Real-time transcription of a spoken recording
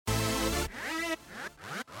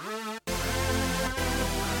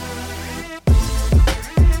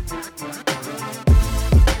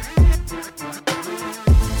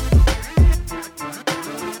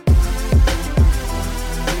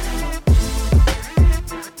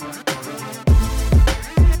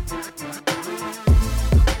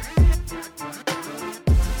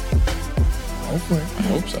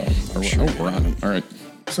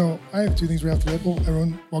I have two things right off the rip.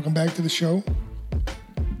 Everyone, welcome back to the show.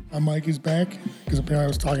 My mic is back because apparently I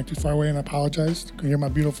was talking too far away and I apologize. You can hear my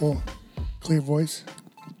beautiful, clear voice.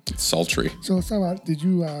 It's sultry. So let's talk about, did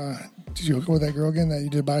you hook up with that girl again that you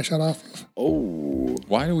did a body shot off of? Oh,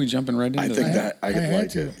 Why are we jumping right into I think that I had like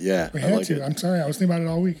to. it. Yeah, We I had like to. it. I'm sorry. I was thinking about it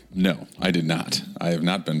all week. No, I did not. I have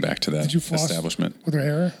not been back to that Did you floss establishment. with her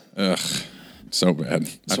hair? Ugh, so bad.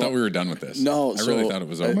 I thought we were done with this. No, I really so- thought it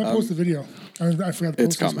was I'm over. going to post the video. I forgot to post It's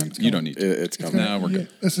this coming. week. You don't need to. It's coming. No, we're good.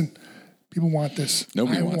 Listen, people want this.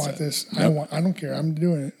 Nobody I wants want it. this. Nope. I don't care. I'm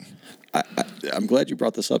doing it. I'm glad you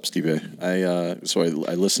brought this up, Steve. I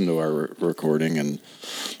listened to our recording, and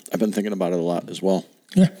I've been thinking about it a lot as well.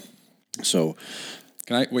 Yeah. So,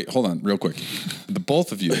 Can I wait? Hold on, real quick. The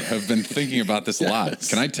both of you have been thinking about this a lot. Yes.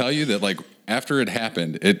 Can I tell you that, like, after it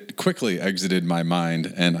happened, it quickly exited my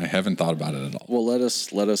mind, and I haven't thought about it at all. well, let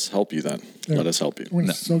us help you then. Yeah. Let us help you. We're going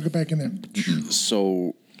to soak it back in there.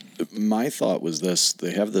 So, my thought was this: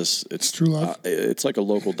 they have this. It's True Love? it's like a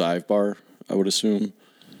local dive bar, I would assume,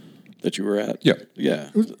 that you were at. Yeah. Yeah.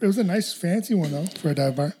 It was a nice, fancy one, though, for a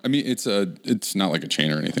dive bar. I mean, it's not like a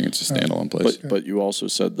chain or anything. It's a standalone place. But you also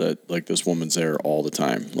said that like this woman's there all the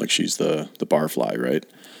time, like she's the barfly, right?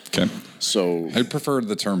 Okay. So I prefer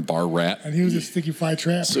the term bar rat. And he was a sticky fly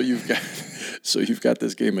trap. So you've got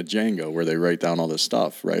this game of Jenga where they write down all this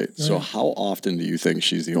stuff, right? Yeah. So how often do you think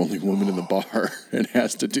she's the only woman in the bar and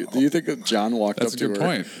has to do? Do you think that John walked That's up a to good her?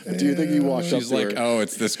 point. Do you think he walked up She's to like, her? oh,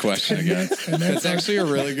 it's this question again. And That's actually a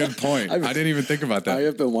really good point. I didn't even think about that. I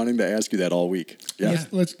have been wanting to ask you that all week. Yeah.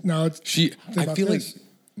 Let's She, think I about feel this. like,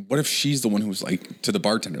 what if she's the one who was like to the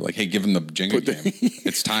bartender, like, hey, give him the Jenga game.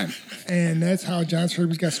 It's time. And that's how John's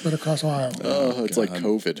herpes got spread across Ohio. Oh, it's like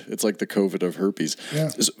COVID. It's like the COVID of herpes. Yeah.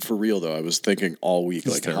 For real though, I was thinking all week,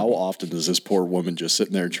 like, terrible. how often does this poor woman just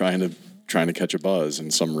sitting there trying to catch a buzz,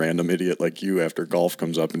 and some random idiot like you after golf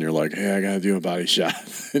comes up and you're like, hey, I gotta do a body shot,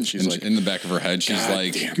 and she's And like, in the back of her head, she's God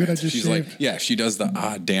like, damn Good, I just she's shaved. like, yeah, she does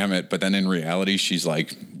the damn it, but then in reality, she's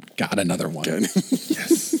like, got another one.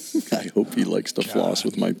 I hope he likes to floss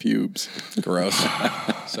with my pubes. Gross,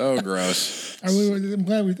 so gross. I'm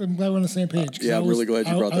glad we're on the same page. 'cause Yeah, I'm really glad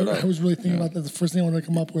you brought that up. I was really thinking about that. The first thing I wanted to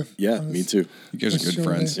come up with. Yeah, on me this- too. You guys are Let's good show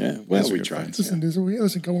friends. them. Yeah, well, Guys are we good tried. friends. Listen,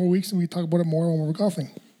 listen, a couple more weeks and we talk about it more when we're golfing.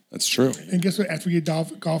 That's true. And guess what? After we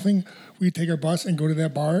get golfing, we take our bus and go to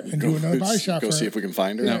that bar and do another body shot Go for see her. if we can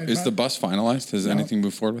find her. Now, is the bus finalized? Has anything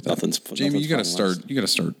moved forward with that? Nothing's Jamie, you got to finalized. start. You got to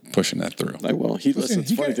start pushing that through. I will. He listens.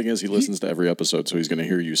 he The funny got- thing is, he listens to every episode, so he's going to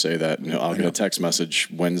hear you say that. And I'll get a text message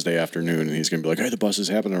Wednesday afternoon, and he's going to be like, "Hey, the bus is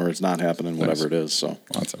happening, or it's not happening, whatever it is." So,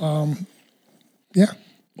 Awesome. Yeah.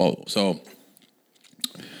 Well, so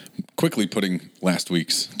quickly putting last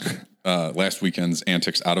weekend's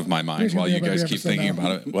antics out of my mind Here's while gonna you be guys every keep episode thinking now.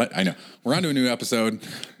 about it. What? I know. We're on to a new episode.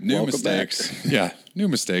 New Welcome mistakes. Yeah, new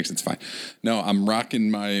mistakes. It's fine. No, I'm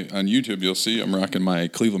rocking on YouTube, you'll see I'm rocking my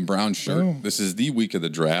Cleveland Browns shirt. Boom. This is the week of the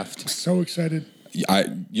draft. So excited.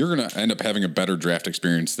 You're going to end up having a better draft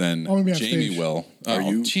experience than I'm gonna be on Jamie stage. will. are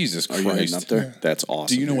you? Jesus Are you heading Christ. up there? Yeah. That's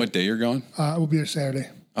awesome. Do you know man. what day you're going? I will be there Saturday.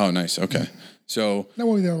 Oh, nice. Okay. So, Not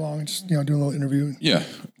won't be there long. Just do a little interview. yeah.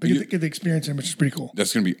 But get the experience in, which is pretty cool.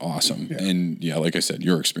 That's going to be awesome. Yeah. And yeah, like I said,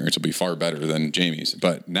 your experience will be far better than Jamie's.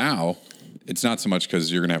 But now it's not so much because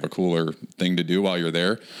you're going to have a cooler thing to do while you're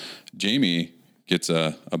there. Jamie gets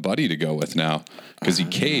a buddy to go with now because he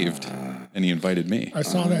caved and he invited me. I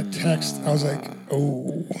saw that text. I was like,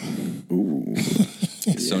 oh.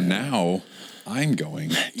 So now I'm going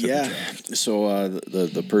to the Yeah. draft. So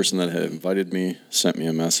the person that had invited me sent me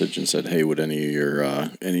a message and said, "Hey, would any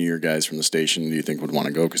of your guys from the station do you think would want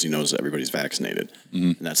to go? Because he knows everybody's vaccinated,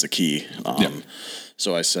 and that's the key."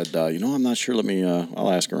 So I said, I'm not sure. Let me.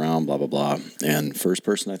 I'll ask around. Blah blah blah. And first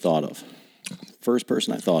person I thought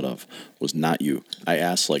of was not you. I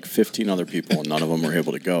asked like 15 other people, and none of them were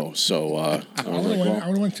able to go. So I was I like, would well,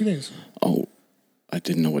 have went 2 days. oh, I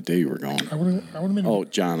didn't know what day you were going. I would have made Oh,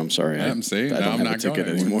 John, I'm sorry. See, I now don't I'm have not a ticket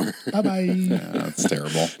going anymore. Bye-bye. That's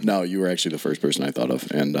terrible. No, you were actually the first person I thought of,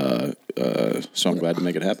 and so I'm glad to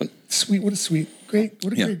make it happen. Sweet. What a sweet. Great.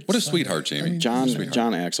 What a Yeah. great. What a son. sweetheart, Jamie. I mean,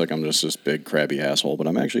 John acts like I'm just this big crabby asshole, but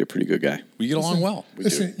I'm actually a pretty good guy. We get along well.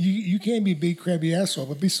 Listen, you can't be a big crabby asshole,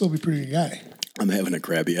 but still be a pretty good guy. I'm having a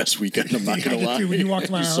crabby ass weekend. I'm not I gonna did lie. too. When you walked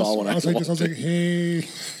to my You house, saw when I was like this. I was like, hey.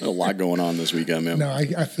 a lot going on this weekend, man. No,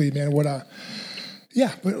 I feel you, man.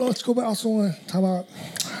 Yeah, but let's go back. Also, want to talk about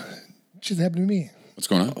shit that happened to me. What's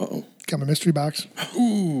going on? Uh-oh. Got my mystery box.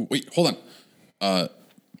 Ooh, wait, hold on.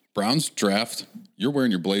 Browns draft. You're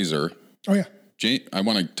wearing your blazer. Oh yeah, I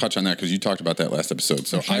want to touch on that because you talked about that last episode.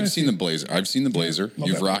 So I've seen the Blazer.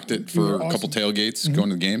 You've that. rocked it You were for a couple awesome. tailgates going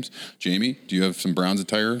to the games. Jamie, do you have some Browns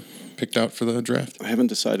attire picked out for the draft? I haven't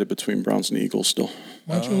decided between Browns and Eagles still.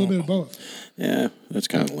 Why don't you a little bit of both? Yeah, that's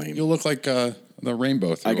kind of lame. You'll look like the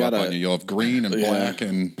rainbow threw up on you. You'll have green and black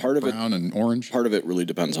and part of brown and orange. Part of it really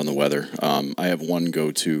depends on the weather. I have one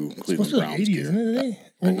go-to It's Cleveland supposed to be like Browns 80, gear. isn't it today?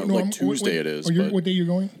 I know, like Tuesday it is, but- What day you're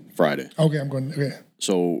going? Friday. Okay, I'm going. Okay.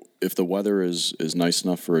 So if the weather is nice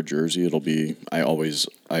enough for a jersey, it'll be. I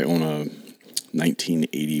own a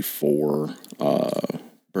 1984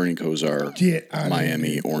 Bernie Kosar Get outta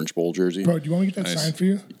Miami Orange Bowl jersey. Bro, do you want me to get that Nice. signed for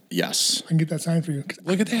you? Yes. I can get that signed for you.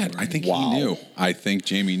 Look at that. I think Wow. he knew. I think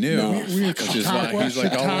Jamie knew. Weird Which is why he's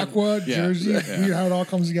like, Chautauqua, yeah, jersey. yeah. Weird how it all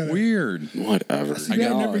comes together. Weird. Whatever. I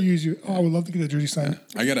never use you. Oh, I would love to get that jersey signed.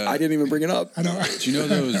 I didn't even bring it up. I know. Do you know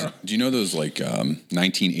those? Do you know those like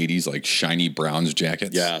 1980s like shiny Browns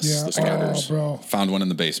jackets? Yes. Yeah. The Oh, starters. bro. Found one in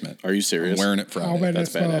the basement. Are you serious? I'm wearing it I'll Friday. bet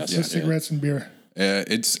That's that smells badass. just Yeah. cigarettes and beer.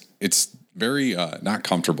 It's very not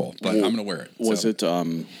comfortable, but I'm gonna wear it. Was So, it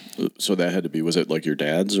so that had to be, was it like your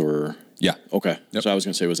dad's or? Yeah. Okay. Yep. So I was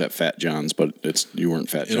going to say, was that Fat John's, but you weren't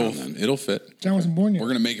Fat John then. It'll fit. John wasn't born yet. We're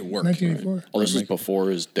gonna make it work. 1984. Oh, this is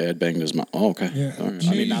before his dad banged his mom. Oh, okay. Yeah. All right.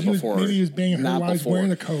 I mean, not before. Maybe he was banging her not while he was before. wearing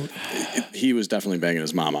the coat. He was definitely banging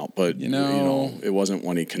his mom out, but You know- it wasn't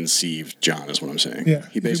when he conceived John, is what I'm saying. Yeah.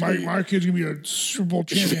 He basically, my kid's going to be a Super Bowl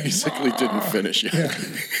he champion. basically didn't finish yet. Yeah.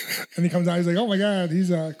 And he comes out, he's like, oh my God,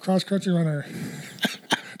 he's a cross-country runner.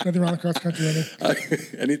 Nothing wrong with cross-country runner.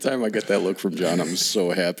 Anytime I get that look from John, I'm so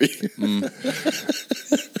happy.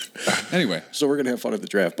 Anyway, So we're gonna have fun at the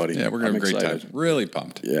draft, buddy. yeah, we're gonna I'm have a great excited. time. Really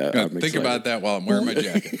pumped. Yeah, Gonna I'm think excited. about that while I'm wearing my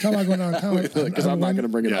jacket. Tell me I'm going downtown. Because I'm not going to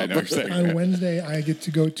bring it Yeah, I up. know exactly. On Wednesday, I get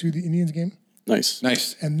to go to the Indians game, Nice.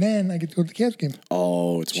 Nice. and then I get to go to the Cavs game.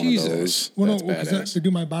 Oh, it's one Jesus. of those. Well, That's no, because badass. they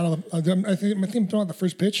do my bottle. I think I'm throwing out the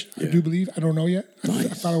first pitch. I do believe. I don't know yet. I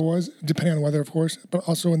thought it was, depending on the weather, of course. But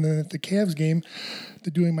also in the Cavs game,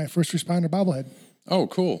 they're doing my first responder bobblehead. Oh,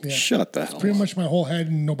 cool. Yeah, Shut the hell Pretty up. much my whole head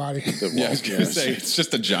and no body. I was gonna say it's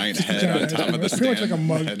just a giant head on top of the It's stand. pretty much like a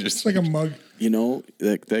mug. And It's like a mug. You know,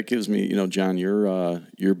 that gives me, John,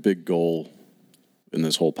 your big goal in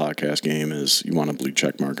this whole podcast game is you want a blue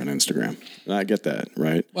check mark on Instagram. And I get that,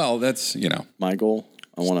 right? Well, that's My goal,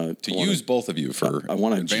 I want to use both of you for I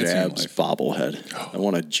want a advancing in Jabs life. bobblehead. I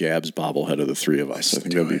want a Jabs bobblehead of the three of us. I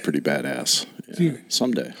think that'd be pretty badass. Yeah. Dude.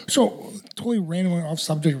 Someday. So totally random off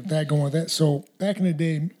subject with that, going with that. So back in the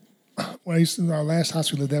day, when I used to, our last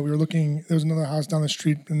house we lived at, we were looking. There was another house down the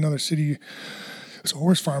street in another city. It was a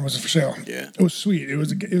horse farm. Was for sale. Yeah. It was sweet. It was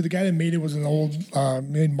the guy that made it was an old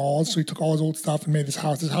made malls. So he took all his old stuff and made this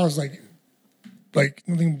house. This house like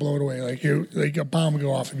nothing would blow it away. Like a bomb would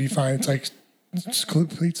go off and be fine. It's like just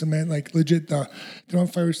complete cement. Like legit. They don't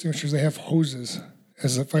have fire extinguishers. They have hoses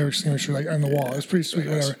as a fire extinguisher, like on the wall. It's pretty sweet,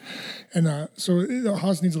 whatever. And so the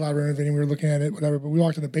house needs a lot of renovating. We were looking at it, whatever. But we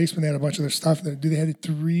walked in the basement. They had a bunch of their stuff. They had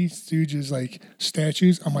Three Stooges like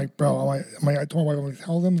statues. I'm like, bro. I told my wife, I'm like,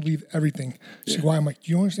 tell them to leave everything. She's like, why? I'm like,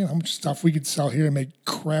 do you understand how much stuff we could sell here and make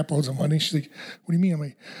crap loads of money? She's like, what do you mean? I'm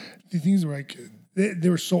like, the things were like. They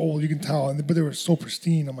were so old, you can tell, but they were so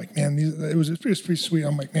pristine. I'm like, man, it was pretty sweet.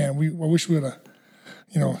 I'm like, man, I wish we would have.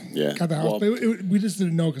 Got the house. Well- But we just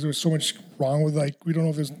didn't know because there was so much wrong with we don't know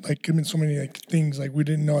if there's could have been so many things we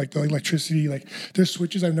didn't know the electricity there's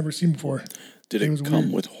switches I've never seen before. Did it was come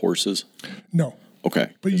weird. with horses? No, Okay.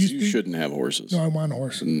 But 'Cause you you think- shouldn't have horses. no, I want a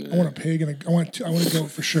horse. I want a pig and I want a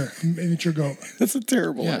goat for sure. A miniature goat. That's a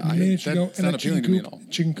terrible Yeah, idea. Miniature goat that's and not a chicken appealing to me coop. at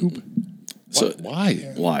all. Chicken coop. So, Why?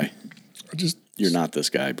 why? I just You're not this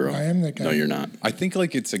guy, bro. I am that guy. No, you're not. I think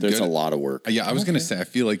it's a There's good. a lot of work. Yeah, I was gonna say. I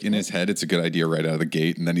feel like in his head, it's a good idea right out of the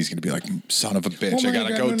gate, and then he's gonna be like, "Son of a bitch, Oh my I gotta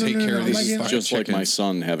God, go no, take no, care no, of I'm not these getting- fucking Just like my chickens."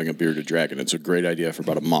 son having a bearded dragon. It's a great idea for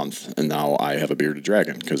about a month, and now I have a bearded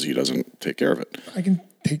dragon because he doesn't take care of it. I can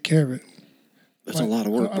take care of it. That's a lot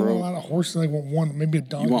of work, I don't want a bro. lot of horses. I want one, maybe a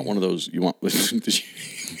dog. You want one of those? You want?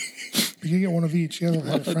 You can get one of each. Yeah, I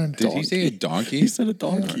have a friend. Did he say a donkey? He said a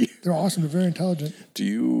donkey. They're awesome. They're very intelligent. Do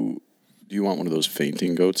you want one of those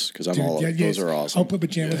fainting goats? Because I'm all. Those are awesome. I'll put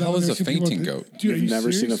pajamas The hell on. is I've a seen people fainting with- goat? Dude, are You've you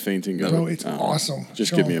never seen a serious? fainting goat? Bro, it's Oh. awesome.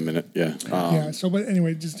 Just Show give me a 'em. minute. Yeah. Yeah. So, but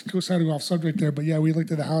anyway, just go side off subject there. But yeah, we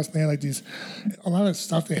looked at the house and they had these. A lot of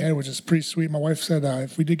stuff they had was just pretty sweet. My wife said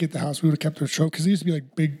if we did get the house, we would have kept her show because it used to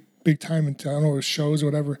be big time into I don't know, it was shows or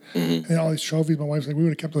whatever, and all these trophies. My wife's like, we would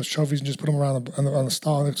have kept those trophies and just put them around on the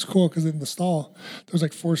stall. And it's cool because in the stall there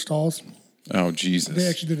was 4 stalls. Oh Jesus! They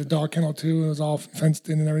actually did a dog kennel too. It was all fenced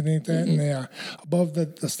in and everything like that. And they above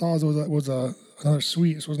the stalls was a another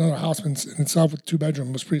suite. So it was another house in itself with 2 bedrooms.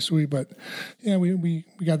 It was pretty sweet. But yeah, we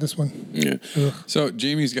got this one. Yeah. Ugh. So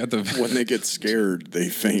Jamie's got the When they get scared, they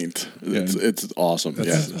faint. It's awesome.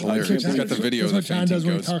 hilarious. He's got the video of That's the what John does fainting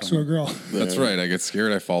when he goats. talks to a girl. That's right. I get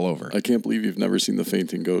scared. I fall over. I can't believe you've never seen the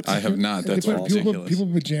fainting goats. I have not. That's They put ridiculous. people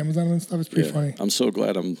put pajamas on them and stuff. It's pretty funny. I'm so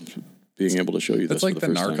glad I'm being able to show you That's this. like for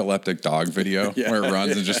the the first time. narcoleptic dog video Yeah. where it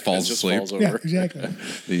runs and just falls It just asleep. falls over. Yeah, exactly.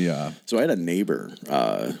 The So I had a neighbor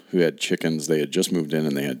who had chickens. They had just moved in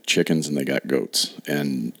and they had chickens and they got goats,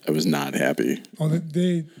 and I was not happy. Oh,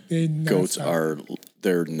 they Goats nonstop.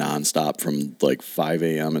 they're nonstop from like 5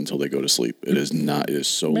 a.m. until they go to sleep. It is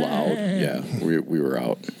so loud. Yeah, we were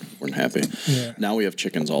out. Weren't happy. Yeah. Now we have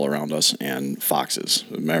chickens all around us and foxes.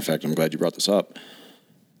 As a matter of fact, I'm glad you brought this up.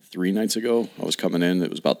 3 nights ago, I was coming in. It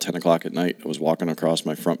was about 10 o'clock at night. I was walking across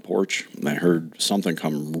my front porch, and I heard something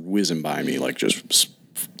come whizzing by me, like just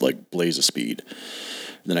like blaze of speed.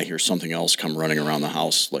 And then I hear something else come running around the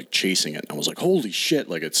house, like chasing it. And I was like, holy shit,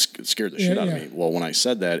 like it scared the shit out of me. Well, when I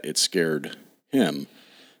said that, it scared him.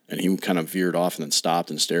 And he kind of veered off and then stopped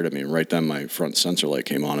and stared at me. And right then, my front sensor light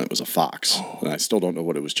came on. It was a fox, and I still don't know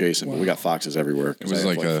what it was chasing. But we got foxes everywhere. it was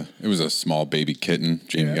it was a small baby kitten.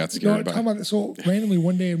 Jamie got scared by. Talking about this, so randomly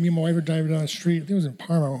one day, me and my wife were driving down the street. I think it was in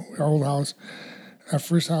Parma, our old house, our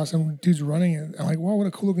first house, and dude's running. And I'm like, "Whoa, what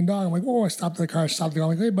a cool looking dog!" I'm like, "Whoa!" I stopped the car, stopped the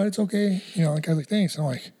car. I'm like, "Hey, bud, it's okay." You know, the guy's like, "Thanks." And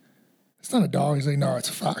I'm like, "It's not a dog." He's like, "No, it's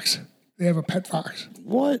a fox. They have a pet fox."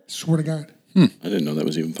 What? Swear to God. I didn't know that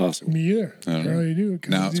was even possible. Me either. Apparently you do.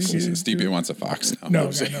 'cause Now it's- Stevie wants a fox now.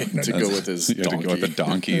 No, To no. go with his You have to donkey. go with the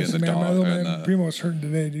donkey and the Man, my dog. little and man the- Primo's hurting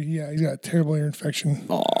today, dude. He's got a terrible ear infection.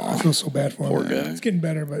 I feel so bad for him. Poor guy. It's getting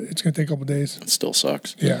better, but it's going to take a couple days. It still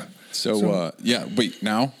sucks. Yeah. So, wait,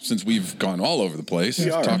 now, since we've gone all over the place,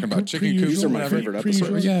 We are. talking about chicken Pre-usual, coop, These are my whatever. favorite episodes.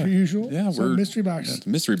 Pre-usual, pre-usual. Yeah, So mystery box.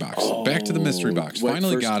 yeah, mystery box. Back to the mystery box. Wait,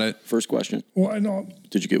 Finally first- got it. First question. Well, I know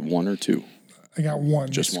Did you get 1 or 2? I got one.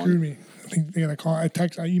 Just They one? screwed me. I think they got a call. I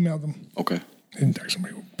emailed them. Okay. I didn't text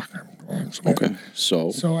somebody. Okay. So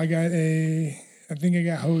So I think I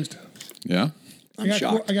got hosed. Yeah. I got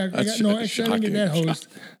shocked. I got no, actually I didn't get that shocking. hosed.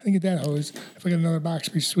 I didn't get that hosed. If I get another box,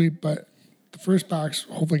 it'd be sweet. But the first box,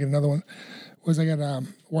 hopefully I get another one, was I got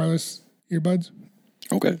wireless earbuds.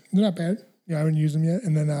 okay. They're not bad. Yeah, I haven't used them yet.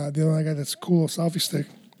 And then the other one, I got this cool selfie stick.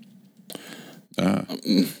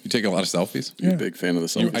 You take a lot of selfies? You're a big fan of the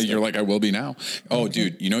selfie. You're like, I will be now. Oh,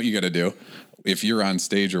 dude, you know what you got to do? If you're on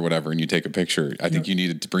stage or whatever and you take a picture, I think you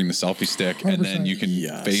needed to bring the selfie stick and then 100%. you can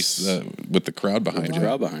Yes. face with the crowd behind the you.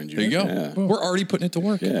 crowd behind you. There you go. Yeah. We're already putting it to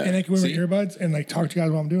work. Yeah. And I can wear See? my earbuds and like talk to you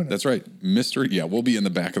guys while I'm doing it. That's right. Mystery. Yeah, we'll be in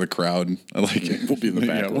the back of the crowd. I like it. We'll be in the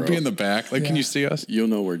back Yeah, we'll row. be in the back. Like, can Yeah. you see us? You'll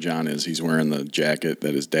know where John is. He's wearing the jacket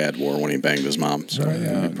that his dad wore when he banged his mom. So Right,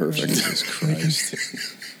 yeah. it'll be perfect. Jesus Christ.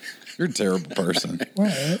 You're a terrible person.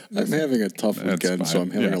 What? I'm having a tough That's weekend, so fine.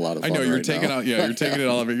 I'm having Yeah. a lot of I fun. know you're right taking now. out. Yeah, you're taking it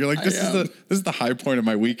all of it. You're like, this I is the high point of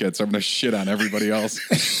my weekend, so I'm gonna shit on everybody else.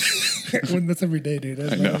 Well, that's every day, dude.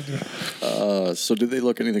 That's I know. what I do. So did they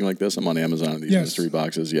look anything like this? I'm on Amazon. These Yes. mystery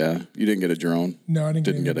boxes. Yeah, you didn't get a drone. No, I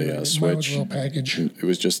didn't get a Mine was Switch. a little package. It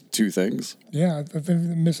was just 2 things. Yeah, I think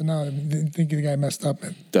I'm missing out. I didn't think the guy messed up.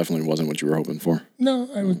 Definitely wasn't what you were hoping for. No,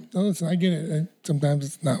 listen, I get it. Sometimes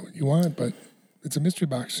it's not what you want, but it's a mystery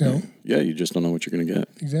box, you know. Yeah, you just don't know what you're going to get.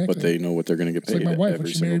 Exactly. But they know what they're going to get It's paid. like my wife when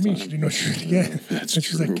every she married me. single She time. didn't know what she was going to get. That's and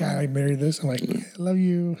she's true. like, God, I married this. I'm like, I love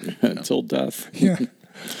you. Until death. Yeah.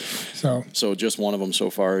 So So just one of them so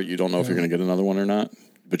far. You don't know if you're going to get another one or not,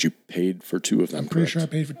 but you paid for 2 of them. I'm pretty sure I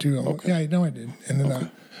correct? paid for 2. Yeah, I know I did. And then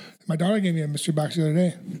my daughter gave me a mystery box the other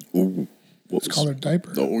day. Ooh, what It's called her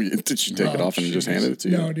diaper. Oh, did she take it off and just handed it to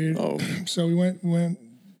you? No, dude. Oh, So we went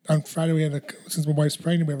on Friday. We had since my wife's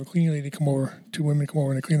pregnant, we have a cleaning lady come over. 2 women come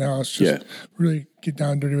over and they clean the house. Just really get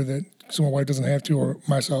down dirty with it, so my wife doesn't have to, or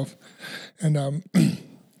myself. And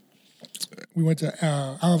we went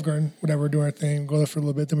to Olive Garden, whatever, doing our thing. Go there for a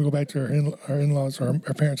little bit, then we go back to our in-laws or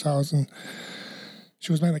our parents' house, and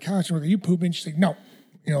she was behind the couch and we're like, "You pooping?" She's like, "No."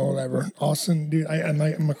 You know, whatever. All of a sudden, dude,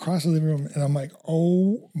 I'm across the living room and I'm like,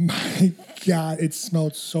 oh my God, it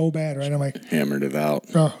smelled so bad, right? I'm like, hammered it out.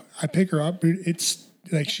 bro, I pick her up, dude. It's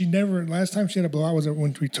like last time she had a blowout was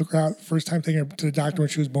when we took her out, first time taking her to the doctor when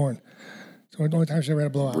she was born. So the only time she ever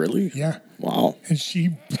had a blowout. Really? Yeah. Wow. And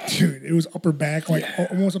dude, it was up her back, like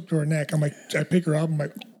almost up to her neck. I'm like, I pick her up, I'm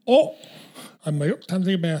like, oh. I'm like, oh, time to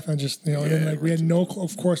take a bath. And just, and then like we had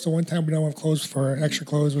of course, the one time we don't have clothes for her, extra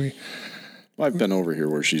clothes, Well, I've been over here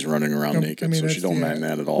where she's running around naked, so she that's- don't yeah. mind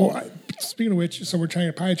that at all. Well, speaking of which, so we're trying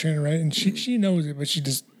to potty train her, right? And she knows it, but she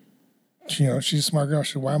just she's a smart girl.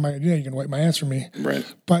 She said, why am I, you can wipe my ass for me. Right.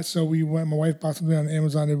 But so we went, my wife bought something on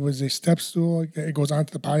Amazon. It was a step stool. Like, it goes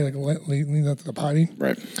onto the potty, like leans onto the potty.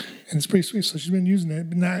 Right. And it's pretty sweet. So she's been using it,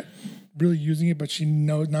 but not really using it, but she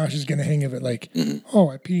knows now she's getting the hang of it. Like, oh,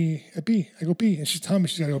 I go pee. And she's telling me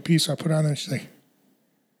she's got to go pee. So I put it on there and she's like,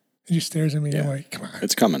 and she stares at me. And I'm like, come on.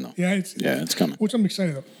 It's coming though. Yeah, it's coming. Which I'm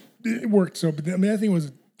excited of. It worked. So, but I mean, that thing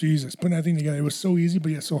was, Jesus, putting that thing together. It was so easy,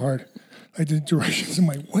 but yet so hard. Like the directions, I'm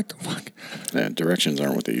like, what the fuck? Yeah, directions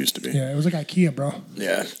aren't what they used to be. Yeah, it was like IKEA, bro.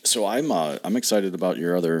 Yeah. So I'm excited about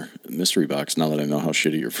your other mystery box now that I know how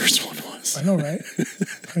shitty your first one was. I know, right?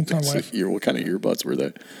 I told my wife. What kind of earbuds were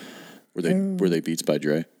they? Were they Beats by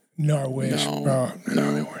Dre? No, I wish, bro.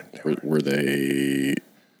 No, they weren't. Were they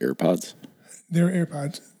AirPods? They were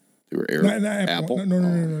AirPods. They were Not Apple?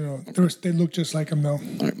 No. They look just like them, though. All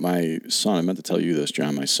right, my son, I meant to tell you this,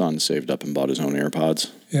 John. My son saved up and bought his own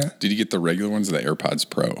AirPods. Yeah. Did you get the regular ones or the AirPods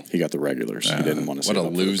Pro? He got the regulars. He didn't want to save what a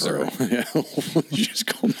up for the loser. Pro. Yeah. You just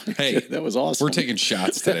called my Hey, kid. That was awesome. We're taking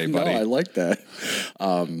shots today, buddy. No, I like that.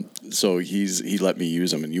 So he let me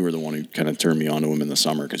use them, and you were the one who kind of turned me on to them in the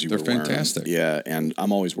summer because They're were wearing them. fantastic. Yeah, and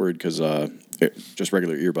I'm always worried because just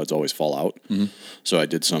regular earbuds always fall out. Mm-hmm. So I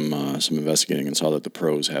did some investigating and saw that the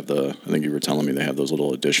Pros have I think you were telling me they have those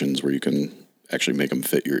little additions where you can actually make them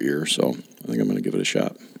fit your ear. So I think I'm going to give it a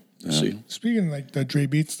shot. See. Speaking of like the Dre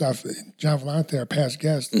Beats stuff, John Vellante, our past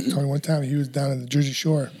guest, told me one time he was down at the Jersey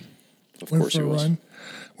Shore. Of course he was.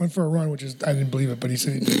 Went for a run, which is, I didn't believe it, but he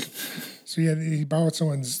said he did. So he borrowed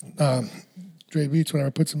someone's Dre Beats,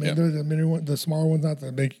 whatever, put some in there, the mini one, the smaller ones, not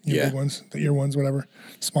the big, big ones, the ear ones, whatever,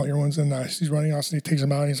 small ear ones. And he's running off, and he takes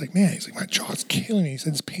them out, and he's like, man, my jaw's killing me. He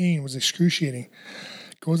said his pain was excruciating.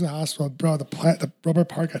 Goes to the hospital, bro, the rubber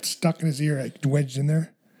part got stuck in his ear, like wedged in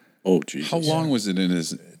there. Oh, Jesus. How long was it in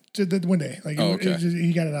his... One day, like okay.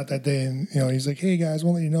 He got it out that day, and he's like, "Hey guys,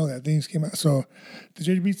 won't let you know that things came out." So the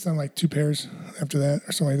JD Beats done like 2 pairs after that,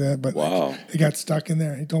 or something like that. But wow, it got stuck in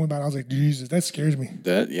there. He told me about it. I was like, Jesus, that scares me.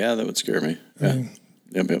 That would scare me.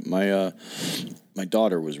 Yeah, but my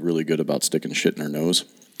daughter was really good about sticking shit in her nose.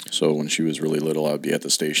 So when she was really little, I would be at the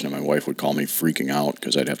station, and my wife would call me freaking out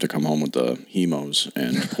because I'd have to come home with the Hemos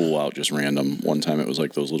and pull out just random. One time it was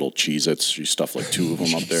like those little Cheez-Its. She stuffed like 2 of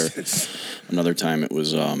them up there. Another time it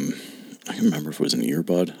was, I can't remember if it was an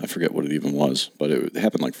earbud. I forget what it even was, but it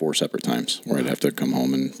happened like 4 separate times where I'd have to come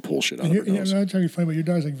home and pull shit out of her nose. I'm not trying to be funny, but your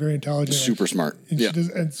daughter's like very intelligent. Super smart. And yeah.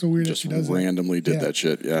 and it's so weird just that she does randomly it. did that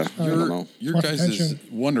shit. Yeah. I don't know. Your guys'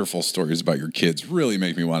 wonderful stories about your kids really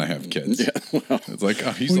make me want to have kids. Yeah. Well, it's like,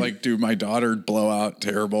 he's like, dude, my daughter blow out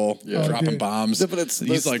terrible, dropping bombs. Yeah, but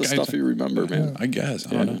he's like, the stuff you remember, man. I guess.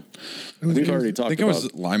 I don't know. We've already talked about. I think it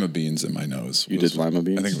was lima beans in my nose. You did lima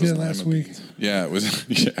beans? I think it was last week. Yeah, it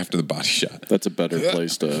was after the body shot. That's a better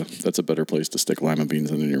place to stick lima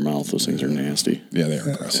beans in your mouth. Those things are nasty. Yeah, they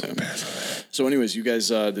are gross. Yeah. So, anyways, you guys,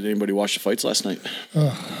 did anybody watch the fights last night?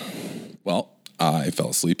 Well, I fell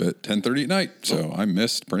asleep at 10:30 at night, so I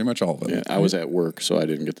missed pretty much all of it. Yeah, I was at work, so I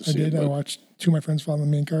didn't get to see it. I watched 2 of my friends fall on the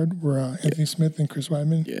main card were Anthony Smith and Chris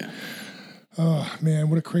Weidman. Yeah. Oh, man,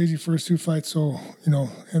 what a crazy first 2 fights. So,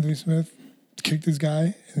 Anthony Smith kicked this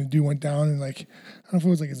guy, and the dude went down, and like, I don't know if it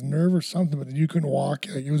was like his nerve or something, but the dude couldn't walk.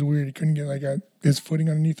 Like, it was weird. He couldn't get like his footing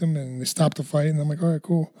underneath him, and they stopped the fight. And I'm like, all right,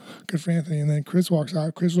 cool, good for Anthony. And then Chris walks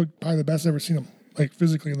out. Chris looked probably the best I've ever seen him. Like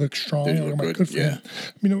physically, looked strong. Did he like, look I'm like, good? good for him.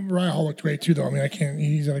 I mean, Ryan Hall looked great too, though. I mean,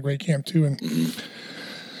 he's at a great camp too, and.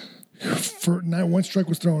 For not one strike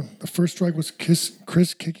was thrown. The first strike was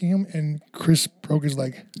Chris kicking him, and Chris broke his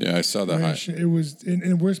leg. Yeah, I saw that. It was, and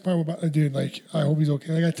the worst part about the dude, like, I hope he's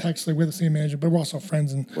okay. Like, I text, like, we're the same manager, but we're also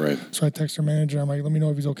friends. And right. So I text our manager. I'm like, let me know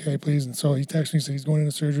if he's okay, please. And so he texted me, said he's going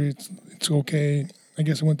into surgery. It's okay. I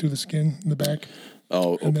guess it went through the skin in the back.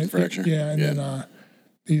 Oh, open fracture. Yeah, and then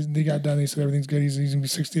they got done. They said everything's good. He's going to be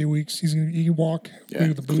 6 to 8 weeks. He can walk. Yeah,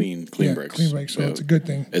 with the boot. clean breaks. Clean breaks. So it's a good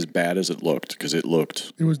thing. As bad as it looked, because it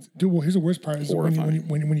looked. It was. Dude, well, here's the worst part: is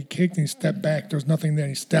when he kicked and he stepped back, there was nothing there.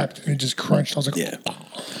 And he stepped and it just crunched. I was like, yeah,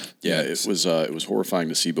 yeah. It was horrifying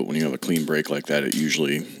to see. But when you have a clean break like that, it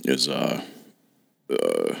usually is.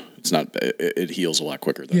 It's not. It heals a lot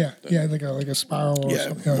quicker. Like a spiral. Or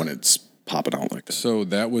something. When it's popping out like that. So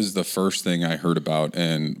that was the first thing I heard about,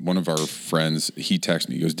 and one of our friends, he texted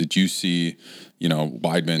me, he goes, did you see,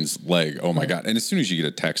 Weidman's leg? Oh my God. And as soon as you get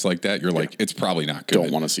a text like that, you're like, it's probably not good.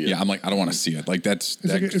 Don't want to see it. Yeah, I'm like, I don't want to see it. Like it's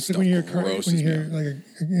like when you hear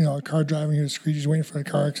like a car driving, you hear the screech, you're waiting for a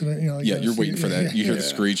car accident, you're waiting for that. You hear the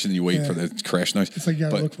screech and you wait for the crash noise. It's like you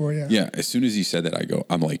gotta look for it, Yeah, as soon as he said that,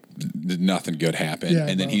 I'm like, nothing good happened.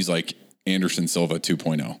 And then he's like, Anderson Silva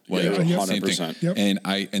 2.0. Like, 100%. Yep.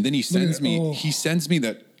 And then he sends me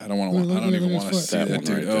that I don't want to. I don't even want to see That that, one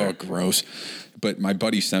dude. right Oh, there. gross. But my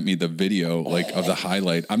buddy sent me the video of the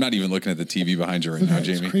highlight. I'm not even looking at the TV behind you right now, It's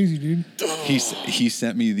Jamie. crazy, dude. He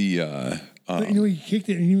sent me the. He kicked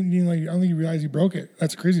it, and you didn't like. I don't think he realized he broke it.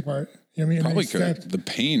 That's the crazy part. You know what I mean? And then Probably he stepped.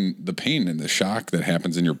 could. The pain and the shock that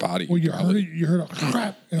happens in your body. Well, you heard probably- it. You heard a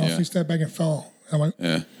crap, and also Yeah. he stepped back and fell. And I'm like,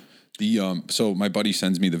 Yeah. So my buddy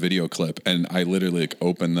sends me the video clip, and I literally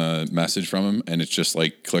open the message from him, and it's just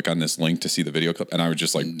like click on this link to see the video clip, and I would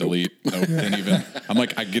just like delete. Nope, didn't even. I'm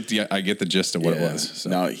like, I get the gist of what it was. So.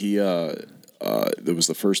 Now he, it was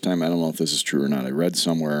the first time. I don't know if this is true or not. I read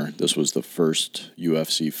somewhere this was the first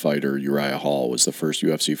UFC fighter. Uriah Hall was the first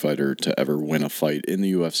UFC fighter to ever win a fight in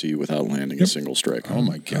the UFC without landing a single strike. Oh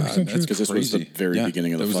my god, 100% that's Because this was the crazy. very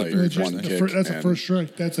beginning of the that was fight. very One first kick, that's the and- first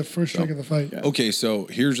strike. That's the first strike of the fight. Okay, so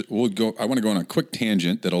we'll go. I want to go on a quick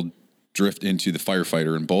tangent that'll drift into the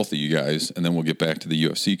firefighter and both of you guys, and then we'll get back to the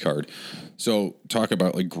UFC card. So talk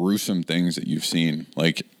about like gruesome things that you've seen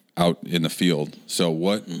like out in the field. So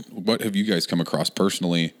what have you guys come across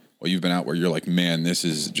personally while you've been out where you're like, man, this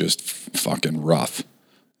is just fucking rough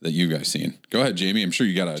that you guys seen? Go ahead, Jamie. I'm sure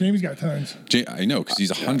you got a. Jamie's got tons. I know because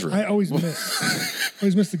he's 100. I always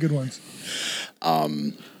miss the good ones.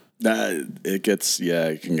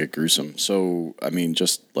 It can get gruesome. So, I mean,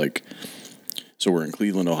 just like, so we're in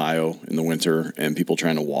Cleveland, Ohio in the winter, and people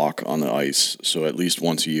trying to walk on the ice. So at least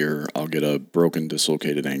once a year, I'll get a broken,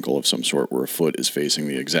 dislocated ankle of some sort where a foot is facing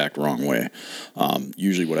the exact wrong way.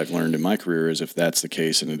 Usually what I've learned in my career is if that's the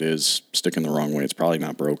case and it is sticking the wrong way, it's probably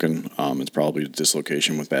not broken. It's probably a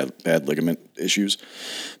dislocation with bad ligament issues.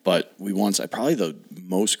 But probably the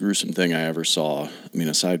most gruesome thing I ever saw, I mean,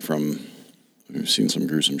 aside from, we've seen some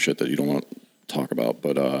gruesome shit that you don't want to talk about,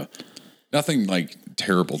 but Nothing like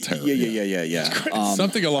terrible. yeah.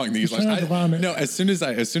 Something along these Try not to lines. vomit. No, as soon as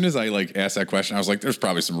I like asked that question, I was like, "There's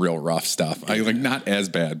probably some real rough stuff." I like not as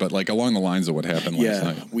bad, but like along the lines of what happened last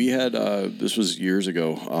night. We had this was years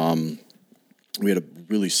ago. We had a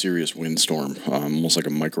really serious windstorm, almost like a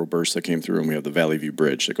microburst that came through, and we have the Valley View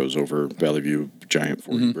Bridge that goes over Valley View giant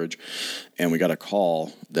 40 bridge, and we got a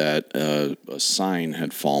call that a sign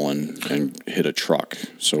had fallen and hit a truck.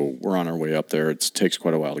 So we're on our way up there. It takes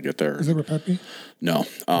quite a while to get there. Is it Repepi? No.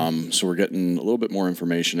 So we're getting a little bit more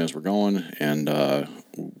information as we're going, and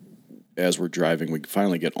as we're driving, we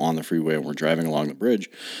finally get on the freeway and we're driving along the bridge,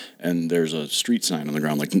 and there's a street sign on the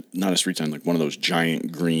ground, like not a street sign, like one of those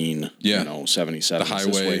giant green, 77, The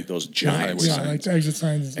highway. those giant highway Yeah, signs. like the exit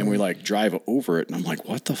signs. And we like drive over it, and I'm like,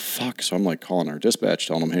 what the fuck? So I'm like calling our dispatch,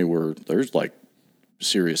 telling them, hey, there's like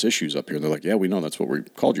serious issues up here. And they're like, yeah, we know, that's what we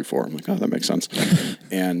called you for. I'm like, oh, that makes sense.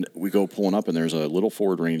 And we go pulling up, and there's a little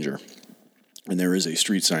Ford Ranger. And there is a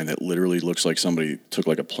street sign that literally looks like somebody took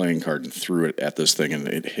like a playing card and threw it at this thing, and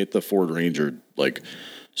it hit the Ford Ranger like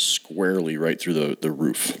squarely right through the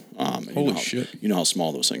roof. Holy shit. You know how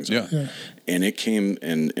small those things are. Yeah. And it came,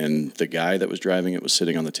 and the guy that was driving it was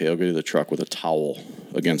sitting on the tailgate of the truck with a towel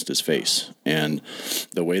against his face. And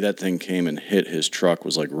the way that thing came and hit his truck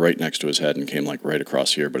was like right next to his head and came like right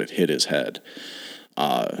across here, but it hit his head.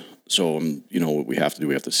 So, what we have to do,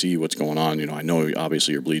 we have to see what's going on. I know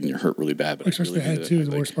obviously you're bleeding, you're hurt really bad, but Especially the head, too, is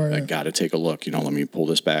the worst part, I yeah. got to take a look, let me pull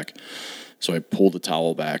this back. So I pulled the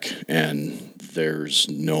towel back, and there's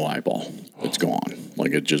no eyeball. It's gone.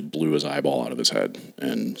 Like it just blew his eyeball out of his head.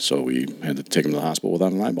 And so we had to take him to the hospital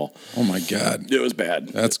without an eyeball. Oh my god. It was bad.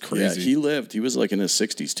 That's crazy. Yeah, he lived. He was like in his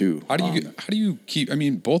 60s too. How do you keep? I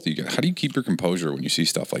mean, both of you guys. How do you keep your composure when you see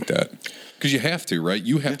stuff like that? Because you have to, right?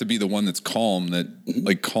 You have to be the one that's calm, that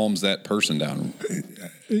like calms that person down.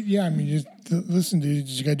 Yeah, I mean, just listen, dude.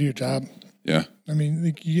 You got to do your job. Yeah. I mean,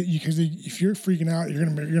 because if you're freaking out, you're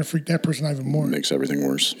gonna freak that person out even more. Makes everything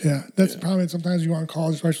worse. Yeah, that's the problem. And sometimes you want to call,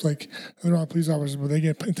 especially like other police officers, but they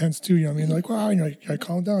get intense too. You know what I mean? Like, wow, you gotta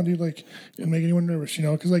calm down, dude. Like, don't make anyone nervous,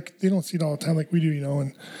 because like they don't see it all the time like we do,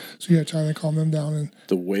 and so you gotta try to calm them down. And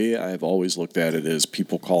The way I've always looked at it is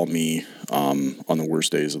people call me on the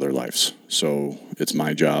worst days of their lives. So it's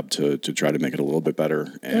my job to try to make it a little bit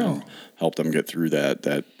better and help them get through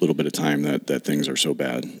that little bit of time that things are so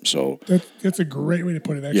bad. So that's a great way to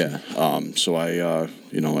put it. Actually. yeah. So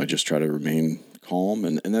I just try to remain calm.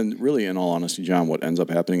 And then really, in all honesty, John, what ends up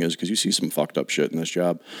happening is because you see some fucked up shit in this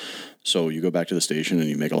job. So you go back to the station and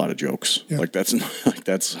you make a lot of jokes. Yeah. Like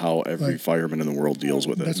that's how every fireman in the world deals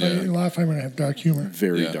with it. That's why a lot of firemen have dark humor.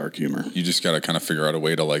 Very Yeah. dark humor. You just got to kind of figure out a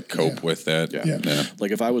way to like cope with that. Yeah. Like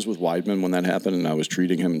if I was with Weidman when that happened and I was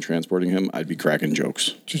treating him and transporting him, I'd be cracking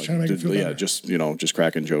jokes. Just trying to make him feel better. just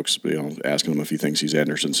cracking jokes. Asking him if he thinks he's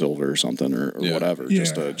Anderson Silva or something or whatever. Yeah.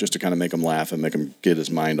 Just to kind of make him laugh and make him get his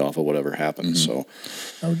mind off of whatever happened. So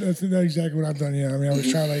That's exactly what I've done. Yeah, I mean, I was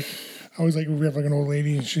trying to I was like, we have like an old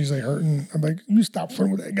lady and she's like hurting. I'm like, you stop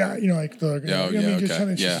flirting with that guy. You know, like the, Yeah, you know what I mean? Just okay.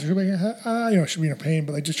 trying to, Yeah. she's like, you know, she'll be in pain,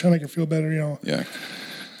 but like just trying to make her feel better, you know. Yeah.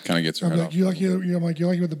 Kind of gets her I'm head like, off. you lucky, I'm like, you're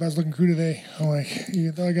lucky with the best looking crew today. I'm like, the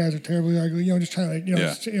other guys are terribly ugly, you know, just trying to, like, you know, Yeah.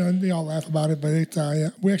 just, you know, and they all laugh about it, but it's, yeah.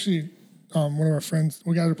 We actually, one of our friends,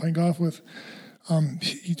 we guys were playing golf with,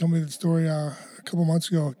 he told me the story a couple months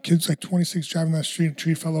ago. Kid's like 26 driving down the street, a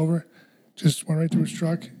tree fell over, just went right through his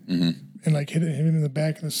truck, and like hit him in the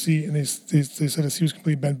back of the seat. And they said his seat was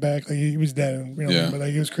completely bent back, like he was dead. And, you know, Yeah. but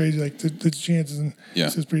like it was crazy, like the chances. And Yeah.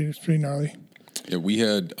 it's pretty gnarly. Yeah, we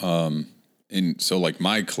had so like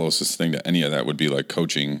my closest thing to any of that would be like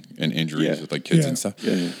coaching and injuries Yeah. with like kids Yeah. and stuff.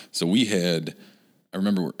 Yeah, yeah. So we had, I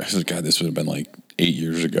remember, God, this would have been like 8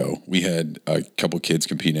 years ago. We had a couple kids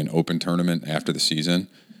compete in an open tournament after the season,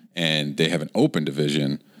 and they have an open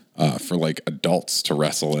division for like adults to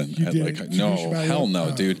wrestle in. You At did. like, Did you no, finish your hell no,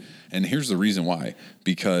 value? dude. And here's the reason why: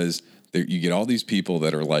 because you get all these people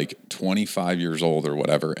that are like 25 years old or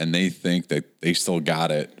whatever, and they think that they still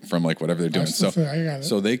got it from like whatever they're doing. still So, think I got it.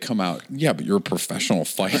 so they come out, yeah, but you're a professional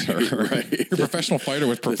fighter. Right. You're a professional fighter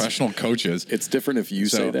with professional coaches. It's different if you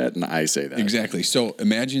So- say that and I say that. Exactly. So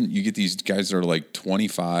imagine you get these guys that are like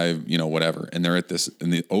 25, you know, whatever, and they're at this in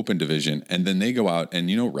the open division, and then they go out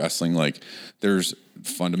and, you know, wrestling, like there's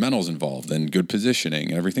fundamentals involved and good positioning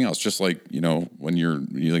and everything else. Just like, you know, when you're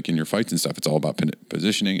like in your fights and stuff, it's all about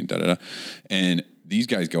positioning and da. And these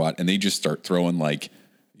guys go out and they just start throwing like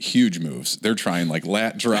huge moves. They're trying like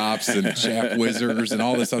lat drops and jab whizzers and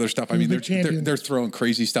all this other stuff. I mean, they're throwing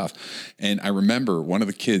crazy stuff. And I remember one of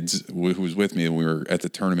the kids who was with me when we were at the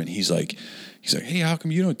tournament, he's like, hey, how come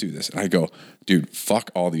you don't do this? And I go, dude, fuck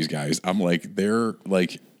all these guys. I'm like, they're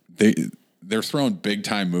throwing big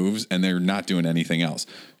time moves and they're not doing anything else.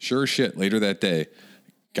 Sure as shit, later that day,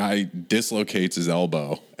 guy dislocates his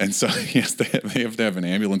elbow, and so they have to have an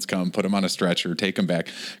ambulance come, put him on a stretcher, take him back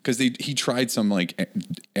because he tried some like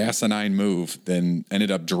asinine move, then ended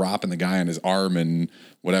up dropping the guy on his arm and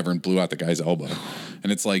whatever, and blew out the guy's elbow.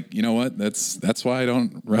 And it's like, you know what? That's why I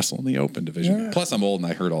don't wrestle in the open division. Yeah. Plus, I'm old and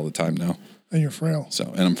I hurt all the time now. And you're frail. So,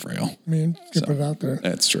 and I'm frail. I mean, you put it out there.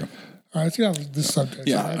 That's true. All right, let's get off this subject.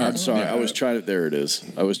 Yeah, I'm sorry. I was trying to. There it is.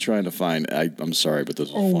 I was trying to find. I'm sorry, but this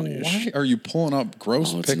is funny. Why are you pulling up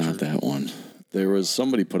gross Oh, it's pictures? not that one. There was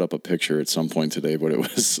somebody put up a picture at some point today, but it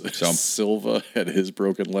was Silva had his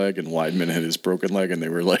broken leg and Weidman had his broken leg, and they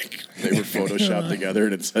were photoshopped together,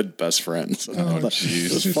 and it said best friends. And I thought, jeez.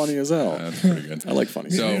 it was funny as hell. That's pretty good. I like funny.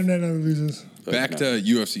 The So- stuff. internet never loses. Back to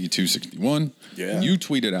UFC 261. Yeah. You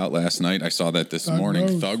tweeted out last night. I saw that this morning.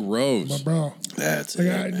 Rose. Thug My Rose. bro. That's Like,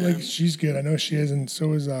 it, man. like she's good. I know she is, and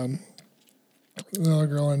so is the other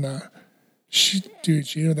girl. And she did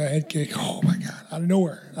that head kick. Oh my god, out of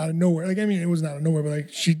nowhere. Like, I mean, it wasn't out of nowhere, but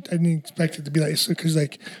like I didn't expect it to be like, because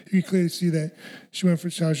like you can clearly see that she went for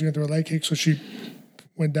a shot. She went through a leg kick, so she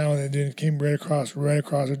went down and then it came right across. Man,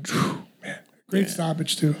 great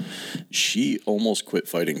stoppage too. She almost quit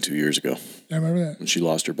fighting 2 years ago. I remember that. When she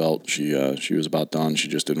lost her belt, she was about done. She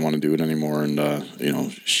just didn't want to do it anymore. And you know,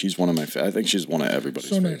 she's one of my. I think she's one of everybody's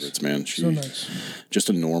So nice. favorites, man. She's So nice. just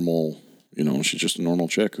a normal. You know, she's just a normal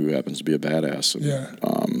chick who happens to be a badass. And, Yeah.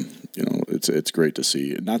 you know, it's great to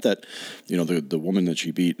see. Not that, you know, the woman that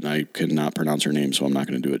she beat, and I cannot pronounce her name, so I'm not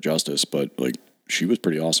going to do it justice. But like, she was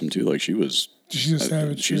pretty awesome too. Like, she's a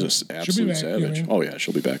savage. She's too. an She'll be absolute back, you know what I savage. mean? Oh yeah,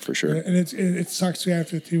 she'll be back for sure. And it sucks too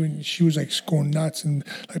after too, and she was like going nuts, and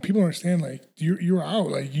like people don't understand, like you're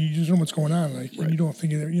out, like you just don't know what's going on, like and you don't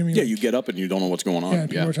think you're there. You know what I mean? Yeah, Like, you get up and you don't know what's going on. yeah, and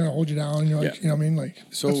people are trying to hold you down. You're like, Yeah. you know what I mean? Like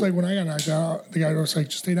So- that's like when I got knocked out, the guy was like,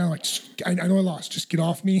 just stay down. Like I know I lost, just get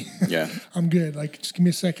off me. Yeah. I'm good. Like just give me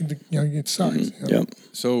a second to, you know, it sucks. You know? Yep.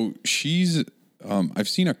 So she's, I've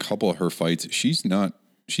seen a couple of her fights. She's not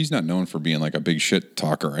known for being like a big shit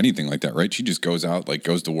talker or anything like that, right? She just goes out, like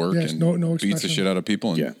goes to work Yes, and no beats the expression. shit out of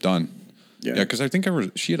people and Yeah. done. Yeah. Yeah, because I think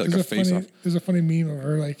she had like a face off. There's a funny meme of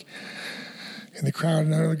her like in the crowd,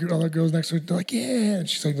 and other girls next to her, they're like, yeah, and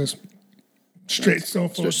she's like this straight stone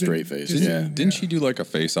Just straight face, just- yeah. Didn't she do like a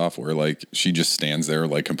face off where like she just stands there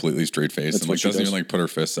like completely straight faced That's and what like she doesn't does. even like put her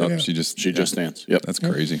fists up? Yeah. She just stands. Yep. That's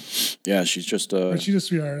crazy. Yeah, she's just But she's a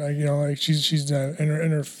sweetheart, like, you know, like she's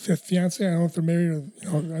and her fiance. I don't know if they're married or, you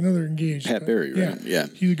know, I know they're engaged. Pat but Berry, right? Yeah.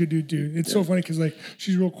 he's a good dude. It's so funny because like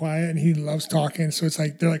she's real quiet and he loves talking, so it's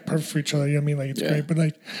like they're like perfect for each other. You know what I mean? Like it's Yeah. great, but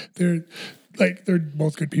they're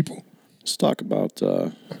both good people, Let's talk about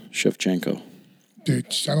Shevchenko. dude.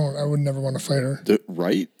 I would never want to fight her.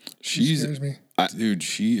 Right? She scares me, Dude,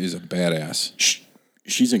 she is a badass.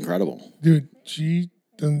 She's incredible. dude. She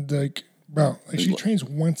doesn't like, bro. Like she trains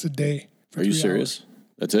once a day. For Are you 3 serious? hours.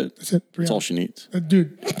 That's it? That's it. 3 That's all hours. she needs.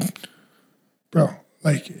 Dude, bro.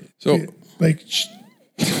 Like So- like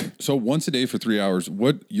So once a day for 3 hours,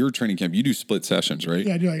 what your training camp, you do split sessions, right?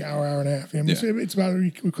 yeah, I do like hour and a half. I mean, Yeah. it's about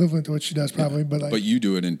equivalent to what she does probably, but like But you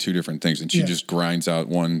do it in two different things, and she Yeah. just grinds out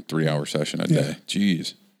 1 3-hour session a Yeah. day.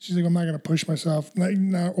 Jeez. she's like, I'm not gonna push myself, like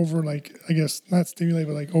not over like I guess not stimulate,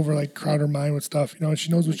 but like over like crowd her mind with stuff, you know. And she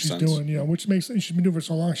knows what she's sense. doing, you know, which makes sense. She's been doing it for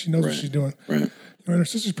so long, she knows what Right. she's doing. Right. You know, and her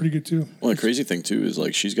sister's pretty good too. Well, the crazy thing too is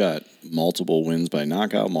like she's got multiple wins by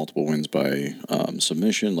knockout, multiple wins by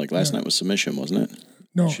submission. Like last night was submission, wasn't it?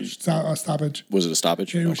 No, stoppage. Was it a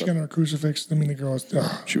stoppage? Yeah, she Okay. got on a crucifix. I mean, the girl was,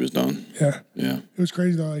 She was done. yeah. Yeah. It was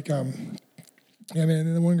crazy though. Like, yeah, man.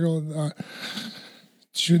 And the one girl,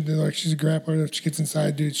 she's a grappler. If she gets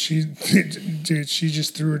inside, dude, she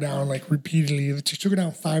just threw her down like repeatedly. She took her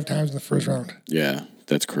down 5 times in the first round. Yeah.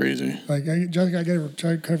 That's crazy. Like, I got to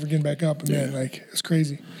try to getting back up, and man, like it's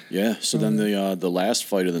crazy. Yeah. So then the last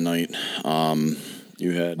fight of the night,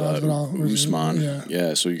 you had Masvidal versus- Usman.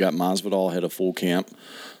 yeah. So you got Masvidal had a full camp.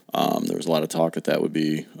 There was a lot of talk that would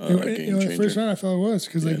be a game The changer. first round I felt it was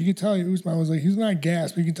because like you could tell Usman was like he's not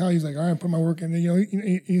gassed, but you can tell he's like, all right, I'm putting my work in. You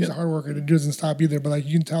know, he's a hard worker. It doesn't stop either. But like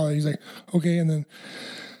you can tell that he's like, okay, and then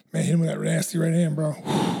man hit him with that nasty right hand, bro.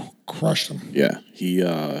 Crushed him. Yeah, he's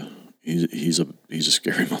a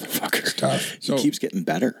scary motherfucker. Tough. So- He keeps getting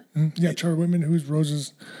better. Yeah, Trevor Whitman, who's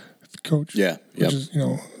Rose's coach. Yeah, which yep. is, you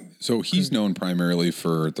know, So he's known primarily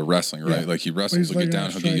for the wrestling, right? Yeah. Like he Well, wrestles, he's he'll get like down,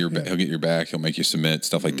 on he'll strike, get your yeah. he'll get your back, he'll make you submit,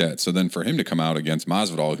 stuff like that. So then for him to come out against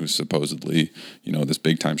Masvidal, who's supposedly, you know, this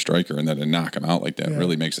big time striker, and then to knock him out like that Yeah.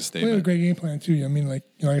 really makes a he had a statement. great game plan too. I mean, like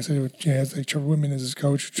you know, like I said, with Jazz, like Trevor Whitman is his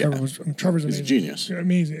coach. Trevor's amazing. He's a genius.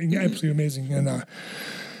 Amazing, absolutely amazing. And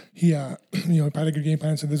he, you know, he had a good game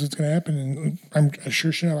plan. Said this is what's going to happen, and I'm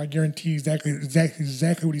sure I guarantee exactly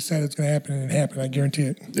what he said is going to happen, and it happened. I guarantee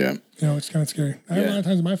it. Yeah. You know, it's kind of scary. I have a lot of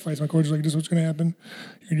times in my fights, my coach is like, "This is what's going to happen.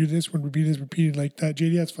 You're going to do this. We're going to repeat this, repeated." Like that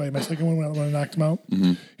JDS fight, my second one when I knocked him out.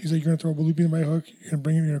 Mm-hmm. He's like, "You're going to throw a loopy in the right hook. You're going to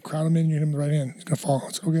bring him. You're going to crowd him in. You're going to hit him in the right hand. He's going to fall."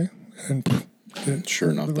 It's okay. And did it.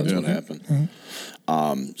 Sure enough, that's what happened.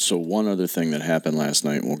 So one other thing that happened last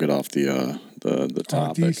night, we'll get off the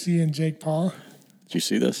topic. DC and Jake Paul, Did you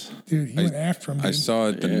see this? dude, he went after him. Dude. I saw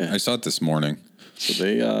it. Yeah. I saw it this morning. So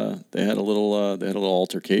they had a little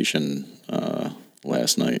altercation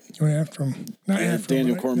last night. He went after him. Not after him,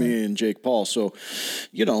 Daniel but, Cormier and Jake Paul. So,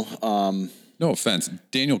 you know, No offense,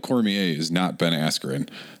 Daniel Cormier is not Ben Askren.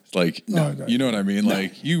 Like, No. you know what I mean?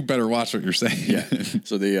 Like, you better watch what you're saying.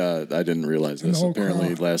 so I didn't realize this. the whole Apparently,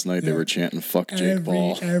 crowd. last night they Yeah. were chanting "fuck Jake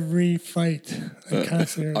Paul." Every fight. Like,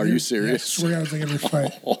 constantly. Are you serious? Yeah, I swear I was like every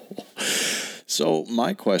fight. So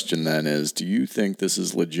my question then is, do you think this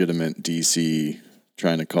is legitimate DC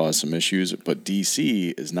trying to cause some issues? But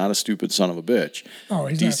DC is not a stupid son of a bitch. Oh,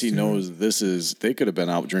 he's not DC stupid. knows this is, they could have been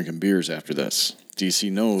out drinking beers after this.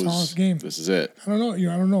 DC knows all his game. this is it. I don't know.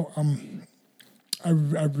 I don't know. I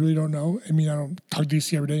really don't know. I mean, I don't talk to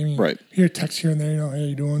DC every day. I mean, Right. hear texts here and there, you know, hey, how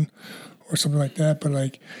you doing? Or something like that. But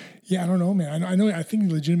like, yeah, I don't know, man. I know. I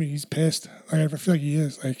think legitimately he's pissed. Like, I feel like he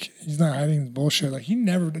is. Like, he's not hiding his bullshit. Like, he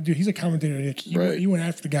never, dude. He's a commentator. Like, Right. he went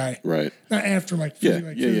after the guy. Right. Not after him, like, Yeah,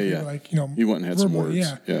 physically, yeah. but like, you know, He went and had some verbally,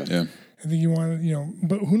 words. Yeah. Yeah. I think you wanted, you know,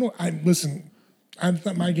 but who knows? Listen. That's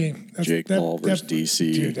not my game. Jake Paul versus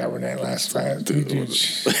DC. Dude, that was that last fight. Dude.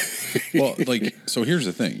 Well, like, so here's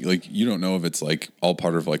the thing. Like, you don't know if it's like all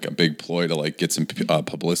part of like a big ploy to like get some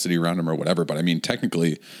publicity around him or whatever. But I mean,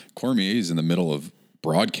 technically, Cormier is in the middle of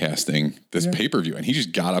broadcasting this Yeah. pay-per-view, and he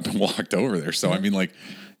just got up and walked over there. So I mean, like,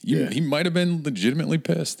 he might have been legitimately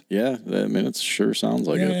pissed. Yeah. I mean, it sure sounds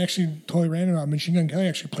like Yeah, I it. actually totally random out. Machine Gun Kelly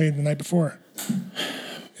actually played the night before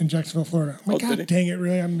in Jacksonville, Florida. I'm like, Oh, did he? God dang it,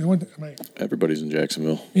 really? I'm like, Everybody's in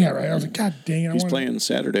Jacksonville. yeah, right. I was like, God dang it. He's playing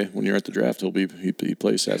Saturday. When you're at the draft, he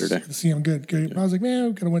plays Saturday. to see him good. But I was like, man,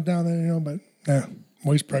 we could have went down there, you know, but nah.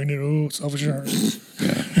 Boy's pregnant. Oh, selfish heart.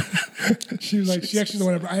 She was like, she actually the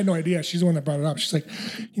one that, I had no idea. She's the one that brought it up. She's like,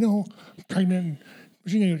 you know, pregnant.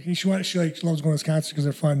 She loves going to Wisconsin because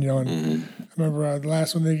they're fun, you know. And I remember the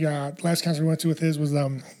last one the last concert we went to with his was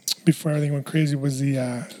before everything went crazy was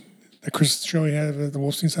the Chris show he had at the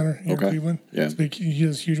Wolfstein Center here in Cleveland. Yeah. It's big, he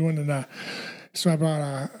has a huge one, and so I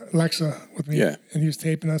brought Alexa with me, Yeah. and he was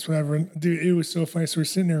taping us, whatever. And dude, it was so funny. So we're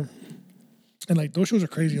sitting there, and like those shows are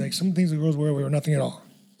crazy. Like some things the girls wear were nothing at all.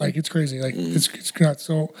 Like it's crazy. Like it's nuts.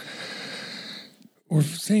 So we're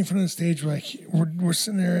sitting in front of the stage. We're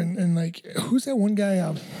sitting there, and like who's that one guy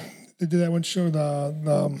that did that one show?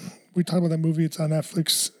 The we talked about that movie. It's on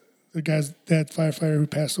Netflix. The guy's dad firefighter who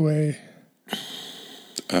passed away.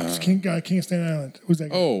 It's King of Staten Island. Who's that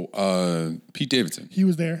guy? Oh, Pete Davidson. He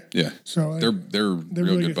was there. Yeah. So like, They're real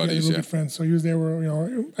really good buddies. Real Yeah. good friends. So he was there.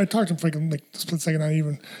 Where I talked to him for like a split second, not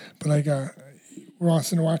even, but like we're all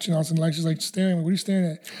sitting watching. All of a sudden, Lexi's like staring. Like, what are you staring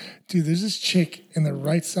at, dude? There's this chick in the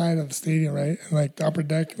right side of the stadium, right, and like the upper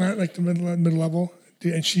deck, not like the mid level.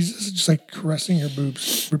 Dude, and she's just like caressing her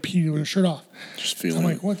boobs repeatedly with her shirt off. Just feeling. I'm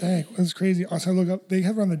like, what the heck? That's crazy. Also, I look up. They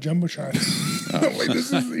have her on the jumbotron. I'm like,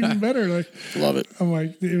 this is even better. Like, love it. I'm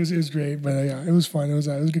like, it was great, but yeah, it was fun. It was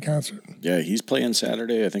a good concert. Yeah, he's playing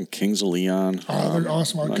Saturday. I think Kings of Leon. Oh, they're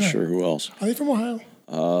awesome. I'm not sure who else. Are they from Ohio?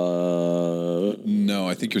 No,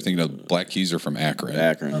 I think you're thinking of Black Keys are from Akron.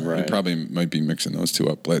 Akron, right? You probably might be mixing those two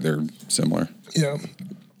up. But they're similar. Yeah,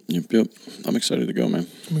 Yep. I'm excited to go, man.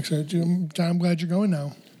 I'm excited too. John, I'm glad you're going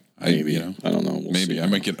now. Maybe. You know, I don't know. We'll maybe see. I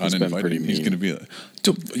might get He's been pretty uninvited. He's mean. going to be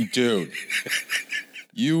like, dude,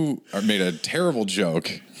 you made a terrible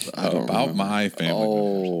joke about my family.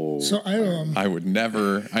 Oh, So I would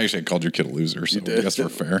never. I actually called your kid a loser, so I guess we're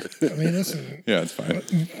fair. I mean, listen, Yeah, it's fine.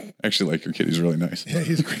 I actually like your kid. He's really nice. yeah,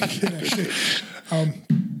 he's a great kid actually.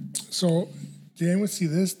 So did anyone see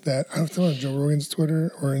this? That I was telling Joe Rogan's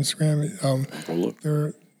Twitter or Instagram. go look.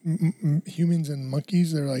 They're humans and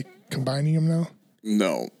monkeys. They're like combining them now.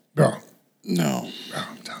 No, Bro, no.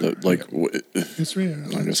 I'm telling you. Like, It's real.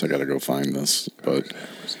 I guess I got to go find this, but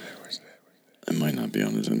it might not be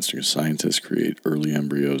on his Instagram. Scientists create early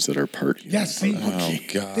embryos that are part human. Yes, see? part Oh monkey.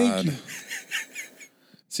 Thank God. you.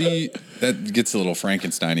 See, that gets a little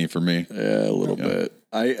Frankenstein-y for me. Yeah, a little bit.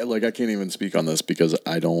 I can't even speak on this because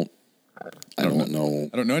I don't know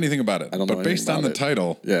I don't know anything about it. I don't know but based anything on the about it.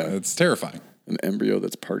 title, Yeah. it's terrifying. an embryo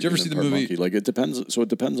that's part Did you ever human, see the part movie- monkey. Like it depends. So it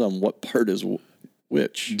depends on what part is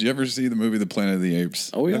which. Did you ever see the movie The Planet of the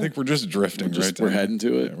Apes? Oh, yeah. I think we're just drifting right We're down. heading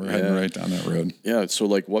to it. Yeah, we're heading right down that road. Yeah. So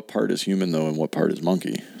like, what part is human though, and what part is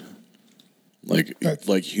monkey? Like That's-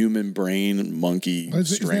 like human brain, monkey But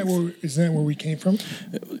isn't strength. that where we came from?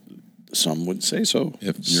 Some would say so.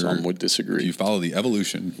 Some would disagree. You follow the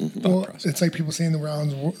evolution thought Well, process. it's like people saying the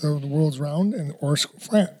world's round and or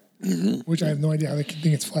flat, which I have no idea how they can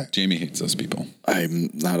think it's flat. Jamie hates those people. I'm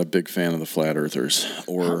not a big fan of the flat earthers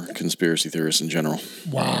or conspiracy theorists in general.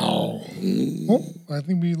 Wow. Well, I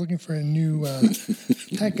think we're looking for a new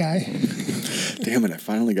tech guy. Damn it! I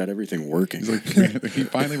finally got everything working. He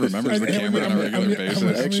finally remembers the camera on a regular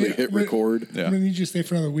basis. I actually hit record. Yeah. I'm gonna need you to stay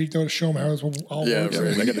for another week though to show them how it's all Yeah, works.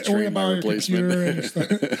 right. I gotta Don't worry train my about your replacement. computer and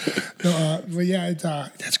stuff. No, but yeah, it's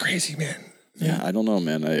that's crazy, man. Yeah, I don't know,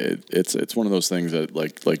 man. It's one of those things that,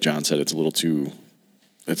 like John said, it's a little too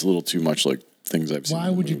much like things I've seen. Why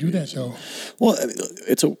in would you do that movies. though? Well, I mean,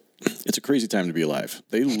 it's a crazy time to be alive.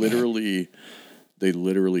 They literally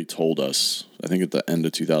told us, I think at the end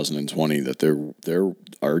of 2020, that there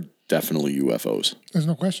are definitely UFOs. There's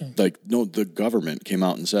no question. Like, no, the government came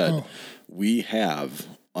out and said, Oh. we have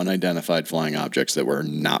unidentified flying objects that were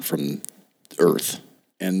not from Earth.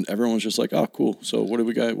 And everyone was just like, "Oh, cool. So what do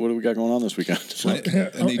we got? What do we got going on this weekend?"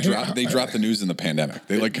 And they dropped the news in the pandemic.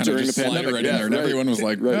 They like kind of During just the slid it pandemic, right in yeah, there, and right. everyone was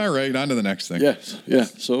like, Right. "All right, on to the next thing." Yeah.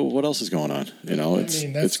 So what else is going on? You know, it's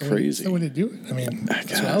that's crazy. the way they do it. I mean,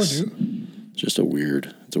 that's what I would guess. do. Just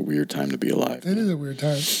it's a weird time to be alive. It is a weird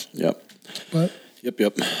time, Yep. but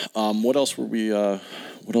Yep. What else were we?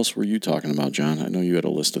 What else were you talking about, John? I know you had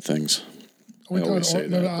a list of things. are we I always talking say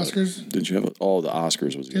the that, but Oscars? Did you have the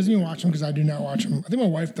Oscars? Was He doesn't even watch them because I do not watch them. I think my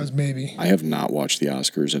wife does, maybe. I have not watched the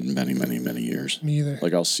Oscars in many, many, many years. Me either.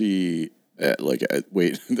 Like I'll see.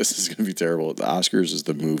 Wait, this is gonna be terrible. The Oscars is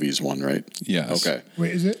the movies one, right? Yes. Okay.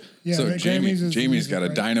 Wait, is it? Yeah. So right, Jamie's the got music, a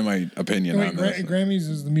right? dynamite opinion Wait, on this. Grammys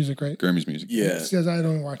is the music, right? Grammy's music. Yeah. She says I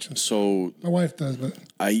don't watch them. So My wife does, but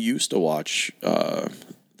I used to watch the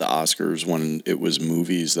Oscars when it was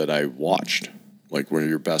movies that I watched, like where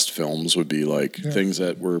your best films would be like things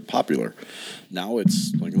that were popular. Now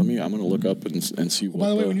it's like, I'm going to look up and see what. by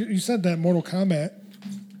the way, when you said that Mortal Kombat,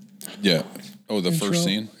 Yeah. Oh, the Intro. first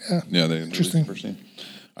scene? Yeah. Yeah, they released the Interesting. first scene.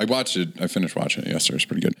 I watched it. I finished watching it yesterday. It's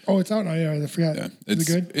pretty good. oh, it's out now. Yeah, I forgot. Yeah. Is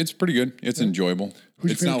it good? It's pretty good. It's enjoyable. Who's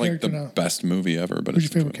your It's not favorite like the character now? best movie ever, but Who's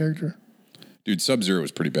it's your favorite enjoyable. character? Dude, Sub-Zero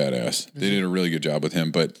was pretty badass. They did a really good job with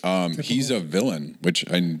him, but he's a villain, which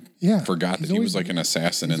I forgot He's that he always was like been- an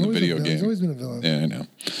assassin He's in the always video been a game. villain. He's always been a villain. Yeah, I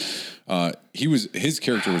know. His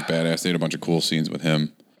character was badass. They had a bunch of cool scenes with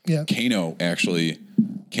him. Yeah. Kano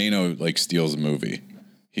like steals a movie.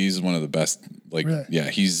 He's one of the best. Like, Really? yeah,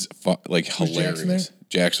 he's like Jax in hilarious. there?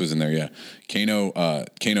 Jax was in there. Yeah,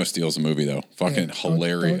 Kano steals the movie though. Fucking Yeah,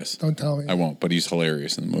 hilarious. Don't tell me. I won't, but he's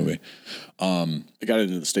hilarious in the movie. I got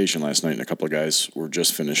into the station last night and a couple of guys were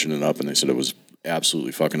just finishing it up and they said it was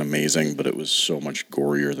absolutely fucking amazing, but it was so much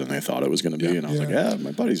gorier than they thought it was going to be. Yeah. And I was like, Yeah. yeah,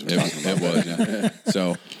 my buddies were talking about It was. Yeah.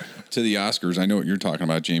 So to the Oscars, I know what you're talking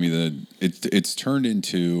about, Jamie. It's turned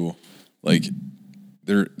into like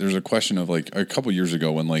there's a question of like a couple years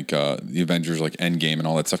ago when like the Avengers like Endgame and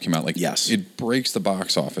all that stuff came out. Like, Yes. it breaks the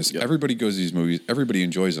box office. Yep. Everybody goes to these movies. Everybody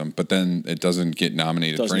enjoys them, but then it doesn't get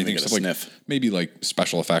nominated Doesn't for anything. even get a except, like, sniff. maybe like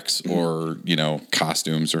special effects or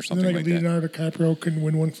costumes or And something then like like that. Leonardo DiCaprio couldn't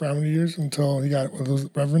win one for how many years until he got one of those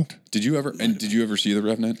Revenant. Did you ever see The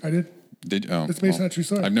Revenant? I did. It's based on a true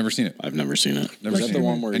story. I've never seen it. I've never seen it. Never Is that seen the it.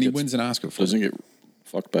 one where and he gets- wins an Oscar for it. doesn't get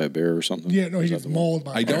fucked by a bear or something? Yeah, no, he Is that gets the one? mauled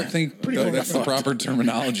by. I don't think Pretty close. that's the proper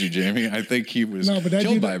terminology, Jamie. I think he was No, but that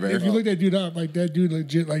killed dude, by a bear. if you look that dude up, like that dude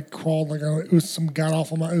legit like crawled like it was some god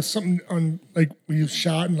awful. It was something on like when he was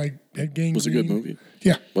shot and like had gangrene. Was it a good movie?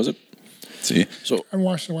 Yeah, Was it? See, So I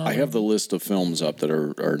watched it a while. I ago. have the list of films up that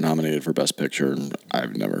are nominated for Best Picture, and I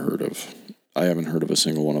haven't heard of a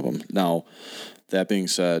single one of them. Now, that being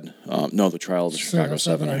said, no, The Trial of the Chicago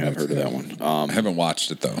 7, I have heard of that one. I haven't watched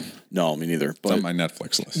it though. No, me neither. It's But on my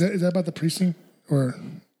Netflix list. Is that about the precinct or?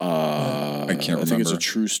 I can't remember. I think it's a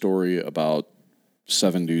true story about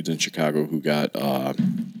 7 dudes in Chicago who got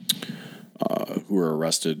who were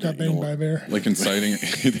arrested. Got banged by a bear. like inciting.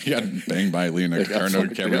 They got banged by Leonardo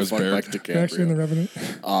DiCaprio's bear. Actually, in the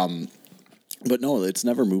Revenant. But no, it's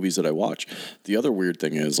never movies that I watch. The other weird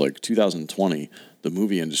thing is, like 2020, the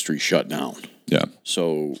movie industry shut down. Yeah.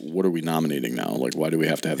 So what are we nominating now? Like, why do we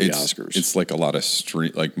have to have the Oscars? It's like a lot of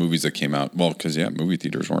street like movies that came out. Well, because movie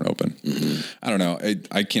theaters weren't open. Mm-hmm. I don't know.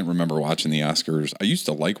 I can't remember watching the Oscars. I used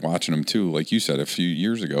to like watching them too, like you said a few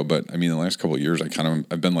years ago. But I mean, the last couple of years,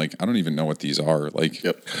 I've been like, I don't even know what these are. Like,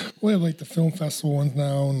 Yep. We have like the film festival ones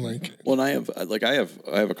now, and like Well, and I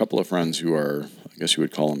have a couple of friends who are, I guess you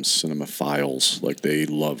would call them cinemaphiles. Like, they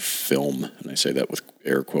love film, and I say that with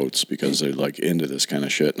air quotes because they're like into this kind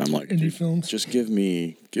of shit. And I'm like, Indie dude, films. just give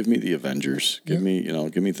me the Avengers. Give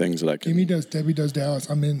me things that I can. Debbie does Dallas.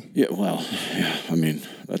 I'm in. Yeah, well, yeah. I mean,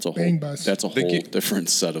 that's a Bang whole Bus. that's a whole different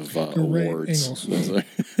set of awards. angles.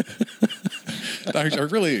 I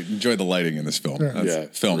really enjoy the lighting in this film. Yeah. That's Yeah,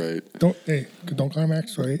 film. right. Don't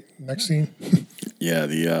climax. Right, next scene.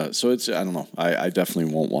 Yeah, so it's, I don't know. I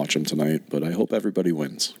definitely won't watch them tonight, but I hope everybody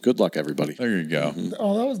wins. Good luck, everybody. There you go.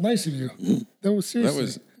 Oh, that was nice of you. That was That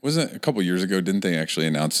seriously. wasn't a couple years ago. Didn't they actually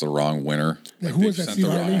announce the wrong winner? Yeah, Like, who they was that, sent Steve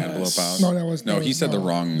the wrong Harvey? envelope out. No, that was no. He said the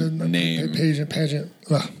wrong name. Pageant.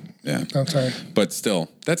 Ugh, Yeah, I'm sorry. but still,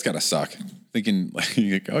 that's gotta suck. Thinking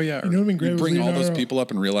like, oh yeah, know what'd been great you was bring all those Leonardo. people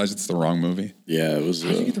up and realize it's the wrong movie. Yeah, it was. How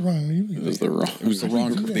did you get the wrong movie? It was the wrong. It was the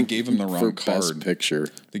wrong. They gave him the for wrong best card. picture.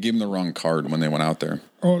 They gave him the wrong card when they went out there.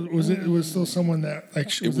 Oh, was it? It was still someone that like.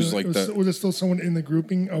 was like the- Was it still someone in the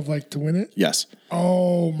grouping of like to win it? Yes,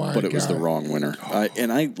 Oh my god! but it was the wrong winner.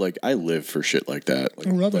 I live for shit like that. I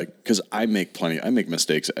love it. Like, because I make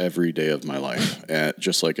mistakes every day of my life,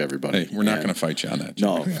 just like everybody. Hey, we're not And- going to fight you on that.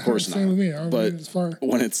 No, of course Same not. with me. I don't But think it's far.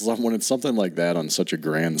 when it's something like that on such a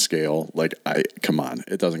grand scale, like come on,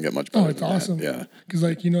 it doesn't get much better. Oh, it's than that. awesome. Yeah, Because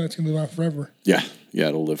it's gonna live on forever. yeah,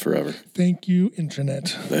 it'll live forever. Thank you, internet.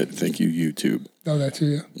 Thank you, YouTube. Oh, that to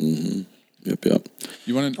you. Yep.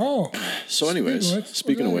 You want to? Oh, So, anyways,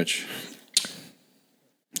 speaking of which,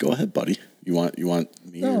 go ahead, buddy. You want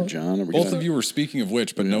me or No. John? Or we Both gonna- of you were speaking of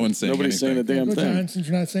which, but no one's saying Nobody's anything. saying a damn go thing. John, since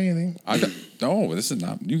you're not saying anything. No, this is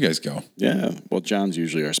not. You guys go. Yeah, well, John's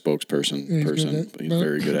usually our spokesperson. Yeah, he's good at it. He's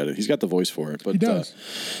very good at it. He's got the voice for it. But He does.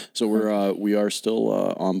 So we are still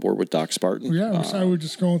on board with Doc Spartan. Yeah, I'm sorry. We're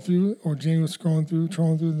just scrolling through, or Jamie was trolling through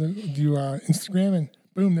the Instagram, and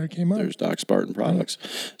boom, there it came up. There's Doc Spartan products.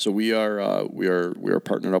 So we are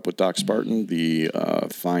partnered up with Doc Spartan. The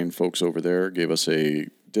fine folks over there gave us a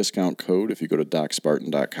discount code. If you go to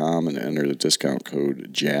DocSpartan.com and enter the discount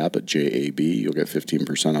code JAB, JAB, you'll get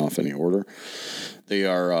 15% off any order. They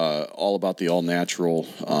are all about the all-natural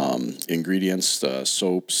ingredients,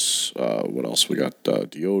 soaps. What else? We got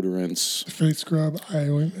deodorants. Face scrub, eye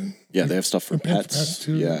ointment. Yeah, they have stuff for pets pets.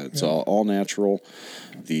 too. Yeah, it's Yeah. all natural.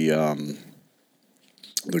 The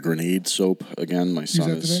grenade soap, again, my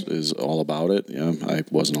son that today? is all about it. Yeah, I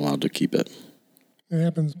wasn't allowed to keep it. It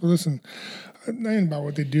happens. But listen, nothing about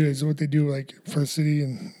what they do is what they do like for the city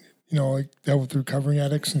and like delve through covering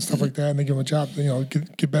addicts and stuff like that, and they give them a job.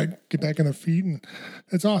 Get back on their feet, and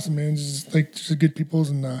that's awesome, man. Just good peoples,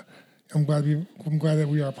 and I'm glad that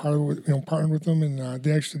we are part of partnered with them, and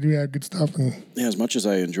they actually do have good stuff. And Yeah, as much as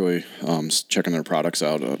I enjoy checking their products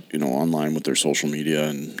out, online with their social media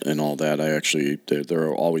and all that,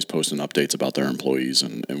 they're always posting updates about their employees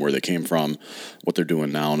and where they came from, what they're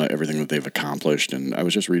doing now, and everything that they've accomplished. And I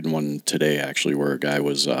was just reading one today, actually, where a guy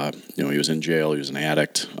was, he was in jail, he was an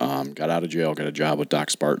addict, got out of jail, got a job with Doc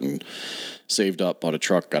Spartan, saved up, bought a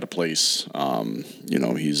truck, got a place.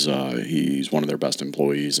 He's one of their best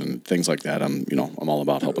employees and things like that. I'm all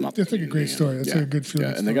about helping out. That's like a great story. That's like a good feeling.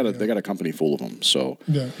 Yeah, and they got a company full of them. So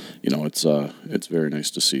it's very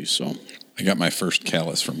nice to see. So. I got my first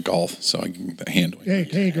callus from golf, so I can hand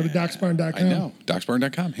ointment. Hey, go to DocSparn.com. I know.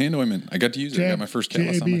 DocSparn.com, hand ointment. I got to use it. I got my first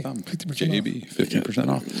callus on my thumb. 50%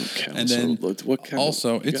 off. Okay, and then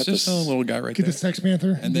it's just a little guy right there. Get there. the Sex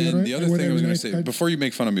Panther. And then the other thing I was going to say, before you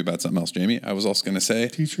make fun of me about something else, Jamie, I was also going to say...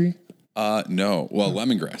 Tea tree? No. Well,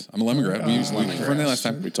 lemongrass. I'm a lemongrass. We used lemongrass last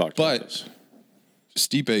time. We talked about this.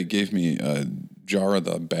 Stipe gave me a jar of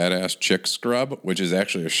the Badass Chick Scrub, which is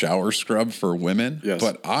actually a shower scrub for women. Yes.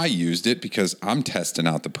 But I used it because I'm testing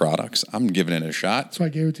out the products. I'm giving it a shot. That's why I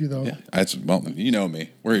gave it to you, though. Yeah. You know me.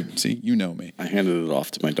 You know me. I handed it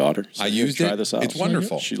off to my daughter. I used it. Try this out. It's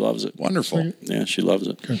wonderful. She loves it. Wonderful. Yeah, she loves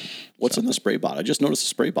it. Good. What's in the spray bottle? I just noticed a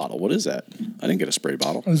spray bottle. What is that? I didn't get a spray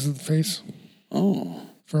bottle. This is the face. Oh.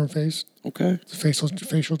 Firm face. Okay. It's a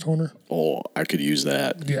facial toner. Oh, I could use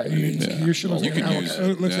that. Yeah, your shit looks You like could use it.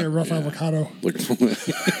 it looks like a rough avocado.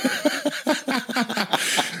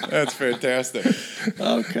 That's fantastic.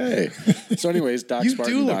 Okay. So, anyways, DocSpartan.com.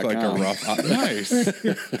 You do look like a rough. Nice.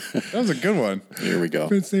 That was a good one. Here we go.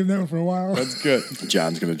 Been saving that one for a while. That's good.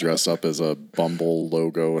 John's going to dress up as a Bumble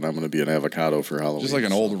logo, and I'm going to be an avocado for Halloween. Just like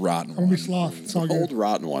an old rotten I'm gonna one. be sloth. It's all good. Old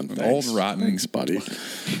rotten one. Old rotten. Thanks, buddy.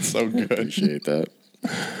 So good. Appreciate that.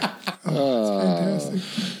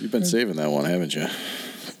 Fantastic. You've been saving that one, haven't you?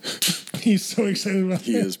 He's so excited about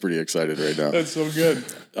He that. is pretty excited right now. That's so good.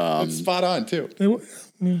 It's spot on, too.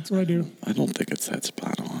 That's what I do. I don't think it's that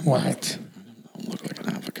spot on. What? I don't look like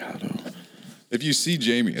an avocado. If you see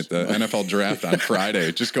Jamie at the NFL draft on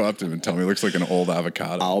Friday, just go up to him and tell me he looks like an old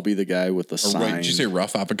avocado. I'll be the guy with the Or sign. wait, did you say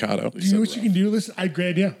rough avocado? You know what you can do? Listen, great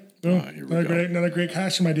idea. here we go. Another great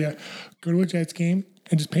costume idea. Go to a Jets game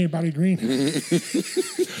and just paint your body green. You're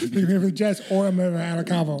here for the Jets, or I'm going to have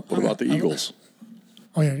avocado. What about the Eagles?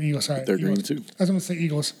 Oh, yeah, the Eagles. Sorry. They're green Eagles. too. I was going to say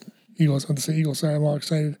Eagles. I'm going to say Eagles. Sorry, I'm all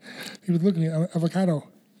excited. People look at me, avocado.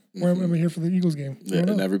 Why am I here for the Eagles game? Yeah,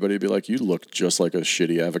 and everybody would be like, you look just like a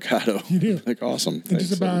shitty avocado. You do. Like, awesome. It's Thanks,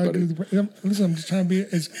 just about, everybody. listen, I'm just trying to be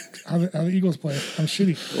as how the Eagles play. I'm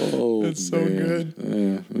shitty. Oh, That's so man. good.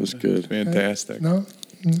 Yeah, that's good. Fantastic. No?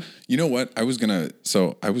 You know what? I was gonna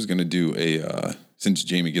do a since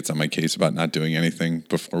Jamie gets on my case about not doing anything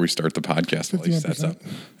before we start the podcast while he sets up.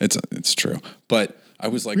 It's true. But I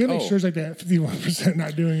was like, We gotta make sure it's like that 51%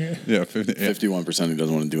 not doing it. yeah, 50, yeah. 51% he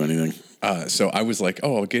doesn't want to do anything. So I was like,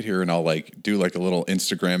 I'll get here and I'll like do like a little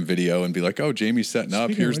Instagram video and be like, oh, Jamie's setting up.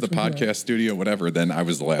 Speaking of Here's the which, we'll do podcast studio, whatever. Then I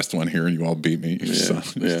was the last one here and you all beat me.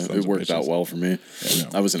 It worked out well for me. Yeah,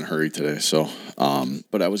 I was in a hurry today, so.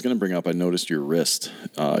 But I was going to bring up. I noticed your wrist,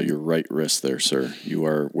 your right wrist there, sir. You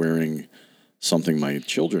are wearing something my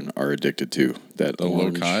children are addicted to. That The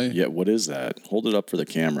orange. Lokai? Yeah. What is that? Hold it up for the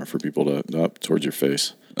camera for people to up towards your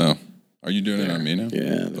face. Oh, are you doing it on me now?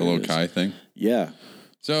 Yeah, The there it Lokai thing. Yeah.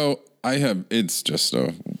 So it's just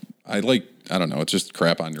I don't know. It's just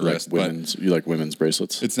crap on your wrist. You like women's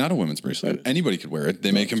bracelets? It's not a women's bracelet. Anybody could wear it.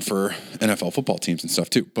 They make them for NFL football teams and stuff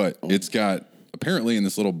too. But it's got apparently in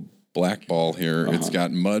this little black ball here, it's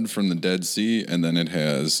got mud from the Dead Sea, and then it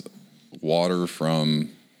has water from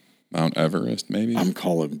Mount Everest. Maybe I'm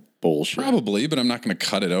calling bullshit. probably, but I'm not going to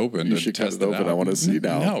cut it open. You to should test cut it open. out. I want to see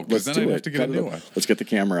now. No, because then I have to get a new one. Let's get the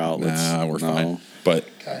camera out. We're fine. But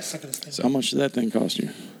Guys, suck at this thing. How much did that thing cost you?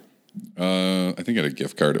 I think I had a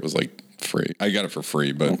gift card. It was like free. I got it for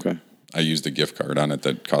free, but Okay. I used a gift card on it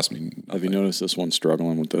that cost me. Have you noticed this one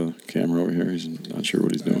struggling with the camera over here? He's not sure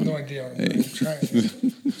what he's I have no doing. idea. I'm trying.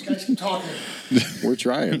 These guys keep talking. We're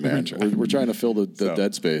trying, man. We're trying to fill the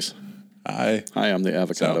dead space. Hi, I'm the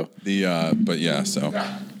avocado. but yeah. So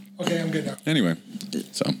Okay, I'm good now. anyway,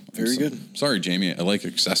 so Very good. Sorry, Jamie. I like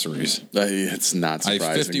accessories. It's not I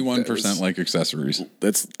surprising. 51% like accessories.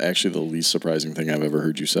 That's actually the least surprising thing I've ever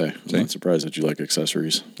heard you say. I'm not surprised that you like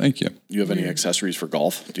accessories. Thank you. Do you have any accessories for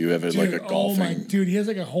golf? Do you have like a Dude, golfing? Oh my dude, he has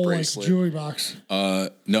like a whole bracelet. jewelry box.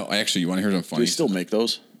 No, actually, you want to hear something Do funny? they still make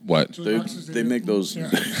those? What? Jewelry boxes, They make those. Yeah.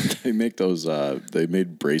 They make those. They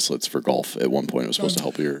made bracelets for golf at one point. It was supposed to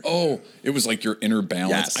help your. Oh, it was like your inner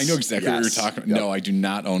balance. Yes. I know exactly what you're Yes. talking about. Yep. No, I do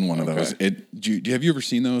not own one of those. Okay. Have you ever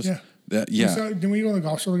seen those? Yeah. Yeah. So, didn't we go to the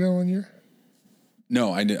golf show together one year?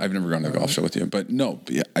 No, I've never gone to a golf show with you, but no,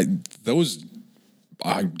 yeah, those.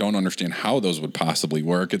 I don't understand how those would possibly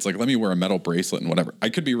work. It's like, let me wear a metal bracelet and whatever. I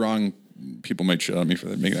could be wrong. People might shit on me for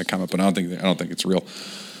making that comment, but I don't think it's real.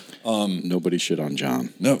 Nobody shit on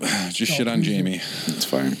John. No, just shit on Jamie. It's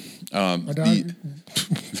fine. My dog.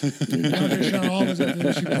 She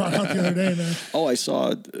brought out the other day, man. Oh, I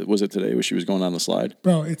saw. Was it today when she was going on the slide?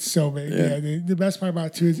 Bro, it's so big. Yeah. The best part about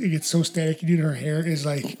it too is it gets so static. Dude, her hair is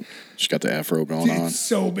like She's got the afro going on. it's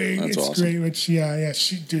so big. That's it's awesome. great. But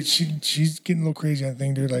she's getting a little crazy on that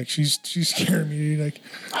thing, dude. Like she's scaring me, dude. Like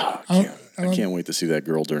I can't wait to see that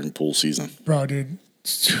girl during pool season. bro, dude.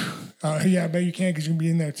 Yeah, I bet you can because you can be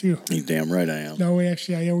in there too. You damn right I am. No, we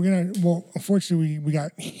actually, yeah, we're gonna. Well, unfortunately, we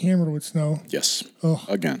got hammered with snow Yes. Oh.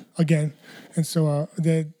 Again. and so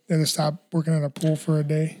they had to stop working at a pool for a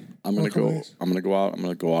day. I'm gonna go. I'm gonna go out. I'm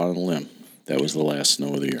gonna go out on a limb. That was the last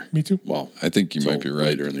snow of the year. Me too. Well, I think you so might be right.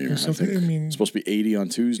 later in the year. So, I think I mean- it's supposed to be 80 on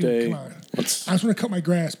Tuesday. Come on. Let's. I just want to cut my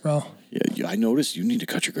grass, bro. Yeah, I noticed you need to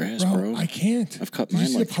cut your grass, bro. I can't. I've cut Did you mine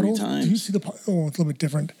see like the 3 puddles? times. Did you see the oh, it's a little bit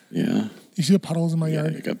different. Yeah. You see the puddles in my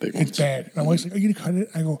yard? you got big ones. It's bad. And my wife's like, "Are you gonna cut it?"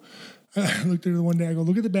 I go. I looked at her one day. I go,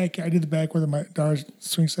 "Look at the back." I did the back where my daughter's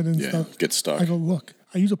swing set and Yeah. stuff. Get stuck. I go, "Look,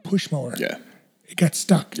 I use a push mower. Yeah. It got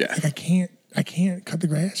stuck. Yeah. Like I can't cut the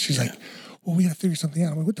grass." She's like, "Well, we gotta figure something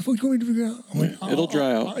out." I'm like, "What the fuck do you want me to figure out?" I'm like, It'll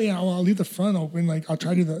dry out. Yeah, I'll leave the front open. Like I'll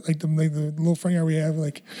try to do the little front yard we have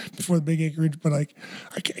like before the big acreage, but like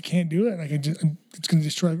I can't do it. Like it's gonna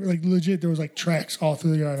destroy. Like legit, there was like tracks all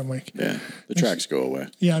through the yard. I'm like, Yeah. The tracks go away.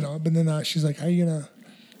 yeah, I know. But then she's like, "How you gonna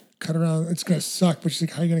cut around? It's gonna suck." But she's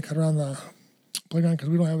like, "How you gonna cut around the playground? Because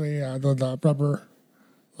we don't have the rubber,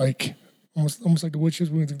 like almost like the wood chips.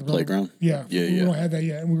 We the rubber. Playground? Yeah, Yeah, we yeah. don't have that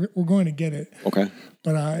yet, and we're going to get it. Okay.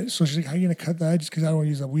 But so she's like, "How you gonna cut that?" Just because I don't want to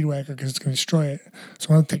use a weed whacker because it's gonna destroy it. So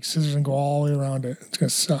I'm gonna take scissors and go all the way around it. It's gonna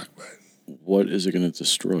suck, but What is it going to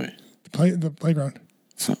destroy? the playground.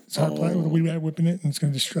 So I play with the weed whacker whipping it, and it's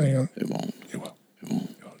gonna destroy. It won't. It will. It won't.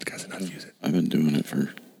 It will. The guys are not to use it, I've been doing it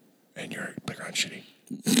for. and your playground shitty.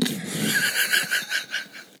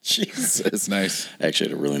 Jesus. Nice. Actually,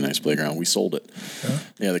 had a really nice playground. We sold it.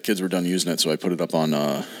 Yeah, the kids were done using it, so I put it up on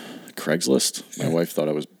Craigslist. My wife thought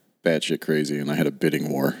I was batshit crazy, and I had a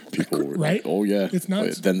bidding war. People were Right? oh yeah, It's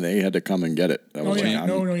nuts. But then they had to come and get it. I was Oh yeah, like,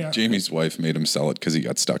 no, yeah. Jamie's wife made him sell it because he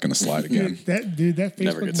got stuck in the slide again. That Facebook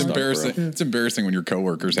Never gets It's stuck, embarrassing. bro. It's embarrassing when your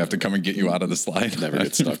coworkers have to come and get you out of the slide. Never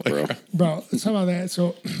get stuck, bro. Bro, let's talk about that.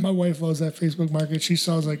 So my wife loves that Facebook market. She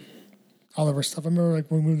sells like all of her stuff. I remember like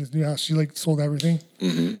when we moved to this new house, she like sold everything.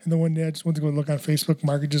 Mm-hmm. And then one day I just went to go look on Facebook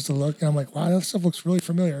market just to look, and I'm like, wow, that stuff looks really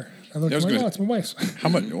familiar. I looked, I was I'm like, gonna- oh, it's my wife's. How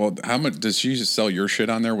much? Well, how much does she just sell your shit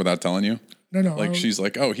on there without telling you? No. Like she's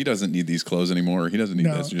like, oh, he doesn't need these clothes anymore. Or he doesn't need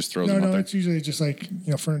this. She just throws them out there. It's usually just like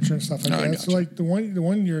furniture and stuff like I that. So gotcha. like the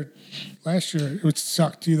one year, last year, it would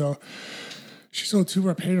suck too though. She sold 2 of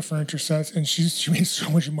our Peta furniture sets, and she made so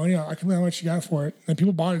much money. I can't believe how much she got for it. And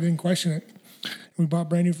people bought it, didn't question it. We bought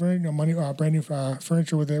brand new furniture,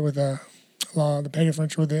 furniture with it, with the Peta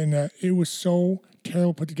furniture with it, and it was so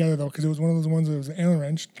terrible put together though, because it was one of those ones that was Allen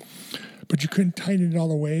wrenched, but you couldn't tighten it all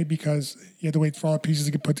the way because you had to wait for all the pieces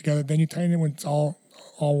to get put together. Then you tighten it when it's all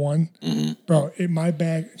one. Mm-hmm. Bro, in my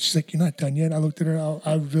bag, she's like, "You're not done yet." I looked at her.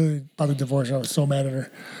 I was really about to divorce her. I was so mad at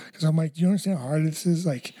her because I'm like, "Do you understand how hard this is?"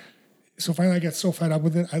 Like, so finally, I got so fed up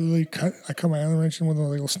with it. I literally cut my Allen wrench in with the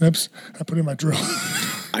little snips. I put it in my drill.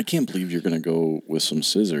 I can't believe you're going to go with some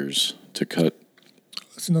scissors to cut.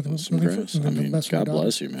 It's nothing Some for grass. the I mean, best for my God daughter.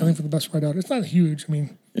 bless you, man. Nothing for the best for my daughter. It's not huge. I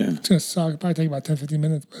mean, Yeah, it's gonna suck. It'll probably take about 10, 15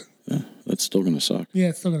 minutes, but yeah, that's still going to suck. yeah,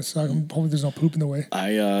 it's still gonna suck. Hopefully, there's no poop in the way.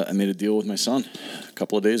 I made a deal with my son a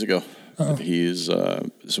couple of days ago. He's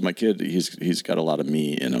so my kid. He's got a lot of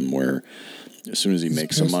me in him. Where as soon as he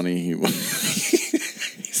makes some pissed? money, he's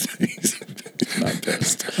not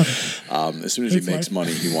pissed. As soon as he It's makes like-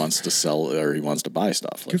 money, he wants to sell or he wants to buy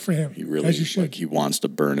stuff. Like, Good for him. He really As you should. like he wants to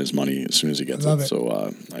burn his money as soon as he gets love it. it. So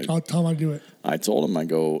I'll tell him how to do it. I told him, I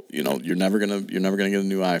go, you're never gonna get a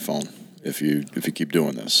new iPhone if you keep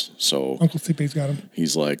doing this. So Uncle Stipe's got him.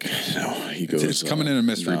 he's like, no, he goes, It's coming in a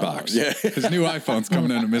mystery no. box. Yeah. His new iPhone's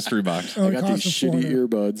coming in a mystery box. Oh, I it got these cost him shitty 400.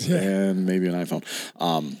 earbuds Yeah. and maybe an iPhone.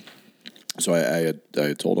 So I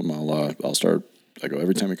had told him I'll start. I go,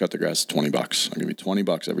 every time you cut the grass, $20. I'll give you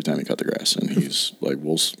 $20 every time you cut the grass. And he's like,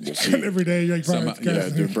 we'll see. Every day, you're like, bro, Somehow- it's Yeah,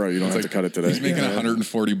 grass. dude, bro, you don't have to cut it today. He's making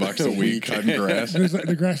 $140 a week cutting grass.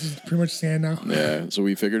 The grass is pretty much sand now. Yeah, so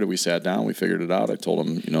we figured it. We sat down. We figured it out. I told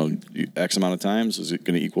him, X amount of times is it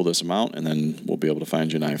going to equal this amount, and then we'll be able to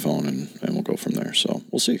find you an iPhone, and we'll go from there. So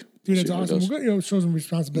we'll see. Dude, See that's what it awesome. does. Well, good, it shows them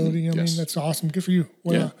responsibility. You know what I Yes. mean? That's awesome. Good for you.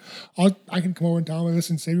 Well, Yeah. I can come over and tell them,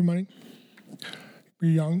 listen, save your money.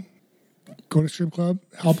 You're young. Go to strip club.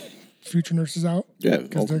 Help future nurses out. Yeah,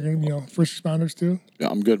 Because they're going to, first responders too. Yeah,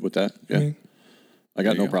 I'm good with that. Yeah, I mean, I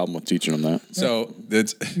got no problem with teaching him that. So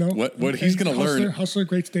it's No, what he's going to learn. Hustler,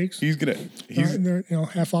 great steaks. He's They're,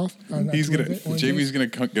 half off. Jamie's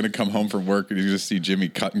gonna come home from work and he's gonna see Jimmy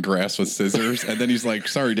cutting grass with scissors, and then he's like,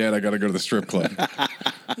 "Sorry, Dad, I gotta go to the strip club."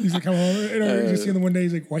 He's like, come home. And you see him one day.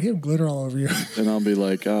 He's like, "Why do you have glitter all over you?" And I'll be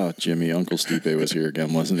like, "Oh, Jimmy, Uncle Stipe was here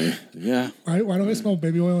again, wasn't he?" Yeah. Why don't I smell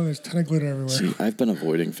baby oil and there's a ton of glitter everywhere? See, I've been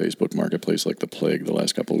avoiding Facebook Marketplace like the plague the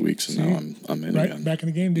last couple of weeks, and now I'm in again. Back in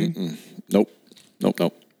the game, dude. Nope.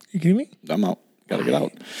 You kidding me? I'm out. Got to get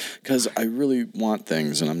out because I really want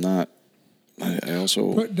things, and I'm not. I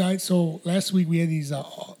also. So last week we had these.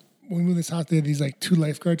 When we moved this house, they had these like 2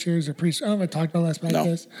 lifeguard chairs. They're pretty. I don't know if I talked about last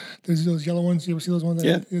podcast. There's those yellow ones. You ever see those ones?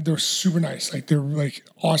 Yeah. They're super nice. Like they're like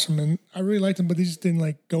awesome, and I really liked them, but they just didn't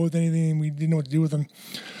like go with anything. And we didn't know what to do with them.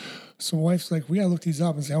 So my wife's like, we gotta look these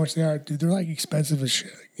up and see how much they are, dude. They're like expensive as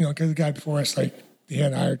shit. Because the guy before us, like, he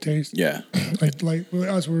had a higher taste. Yeah. like with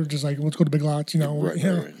us, we were just like, let's go to Big Lots.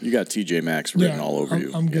 Right. You got TJ Maxx written all over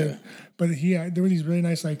you. I'm good. But there were these really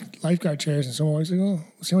nice like lifeguard chairs, and so my wife's like, oh,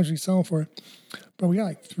 let's see how much we sell them for. But we got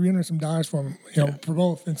like $300 some for them, for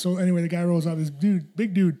both. And so anyway, the guy rolls out, this dude,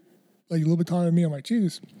 big dude, like a little bit taller than me. I'm like,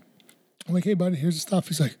 Jesus. I'm like, hey, buddy, here's the stuff.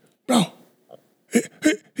 He's like, bro,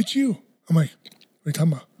 it's you. I'm like, what are you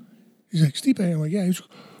talking about? He's like, Stipe. I'm like, yeah. He's,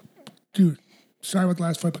 dude, sorry about the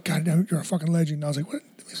last fight, but goddamn, you're a fucking legend. And I was like, what?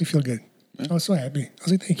 It makes me feel good. Yeah. I was so happy. I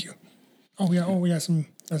was like, thank you. We got some.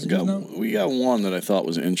 We got one that I thought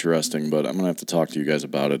was interesting, but I'm gonna have to talk to you guys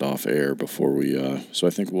about it off air before we. So I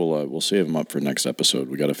think we'll save them up for next episode.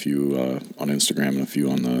 We got a few on Instagram and a few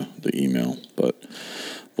on the email, but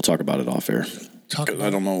we'll talk about it off air. I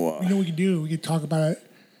don't know. You know what we can do? We could talk about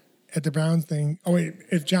it at the Browns thing. Oh wait,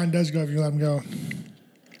 if John does go, if you let him go,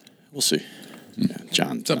 we'll see. Yeah,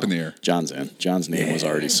 John, it's up in the air. John's in. John's name was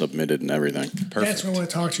already submitted and everything. Perfect. That's what I want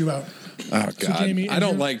to talk to you about. Oh God! So, Jamie, I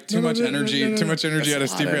don't like too much energy. Too much energy out of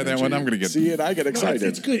Steve at that one. I'm going to get. See it. I get excited.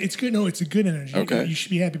 It's good. It's good. No, it's a good energy. Okay. You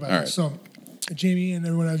should be happy about it. Right. So, Jamie and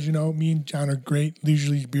everyone, as you know, me and John are great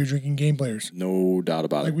leisurely beer drinking game players. No doubt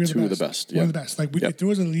about it. We're Two of the best. One of the best. Like if there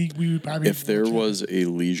was a league, we would probably. If there was a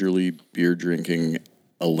leisurely beer drinking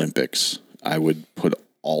Olympics, I would put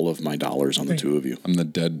all of my dollars on the two of you. I'm the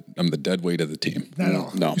dead weight of the team. Not at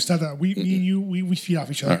all. No. Stop that. Me and you, we feed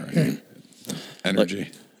off each other. Right. Hey.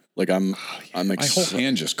 Energy. Like I'm my whole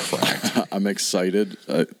hand just cracked. I'm excited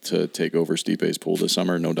to take over Stipe's pool this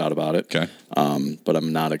summer, no doubt about it. Okay. But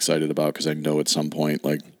I'm not excited about because I know at some point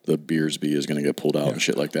like the Beersby is going to get pulled out and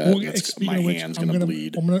shit like that. Well, my hand's going to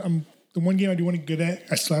bleed. The one game I do want to get good at,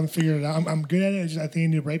 I still haven't figured it out. I'm good at it. I think I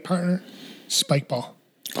need the right partner. Spike ball.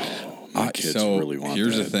 My kids really want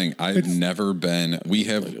here's that. The thing. I've never been. We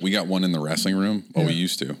got one in the wrestling room. Well, we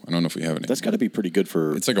used to. I don't know if we have any. That's got to be pretty good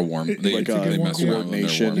for. It's like a warm. They mess around when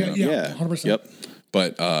they're warming up. Yeah, 100%. Yep.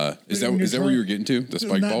 But is that where you were getting to? The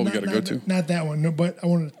spike ball we got to go to? Not that one. No, but I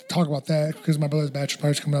wanted to talk about that because my brother's bachelor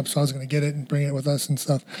party's coming up, so I was going to get it and bring it with us and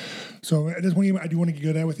stuff. So there's one game I do want to get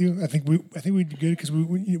good at with you. I think we'd be good because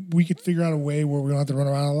we could figure out a way where we don't have to run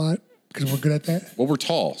around a lot. Because we're good at that. Well, we're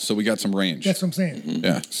tall, so we got some range. That's what I'm saying. Mm-hmm.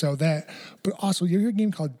 Yeah. So that, but also, you ever hear a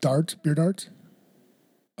game called darts, beer darts?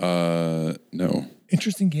 No.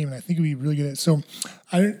 Interesting game, and I think we'd be really good at it. So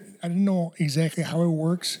I didn't know exactly how it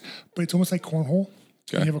works, but it's almost like cornhole.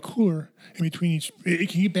 Okay. You have a cooler in between each. It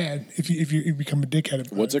can get bad if you become a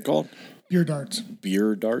dickhead. What's it called? Beer darts.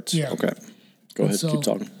 Beer darts? Yeah. Okay. Go ahead. Keep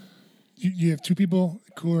talking. You have 2 people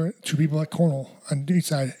cooler, 2 people at cornhole on each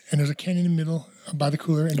side, and there's a can in the middle by the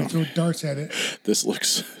cooler, and you throw darts at it. This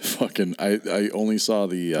looks fucking. I only saw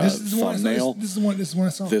the thumbnail. This is the one I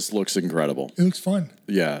saw. This looks incredible. It looks fun.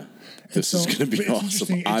 Yeah, this is going to be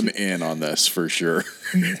awesome. I'm in on this for sure.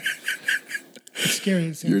 It's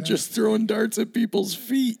scary. You're just throwing darts at people's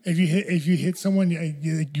feet. If you hit someone,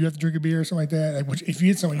 you have to drink a beer or something like that. Like, if you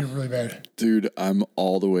hit someone, you're really bad. Dude, I'm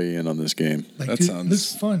all the way in on this game. That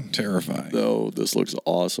sounds fun. Terrifying. No, this looks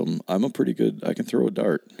awesome. I can throw a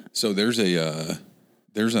dart. So there's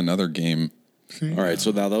another game. See? All right,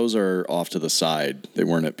 so now those are off to the side. They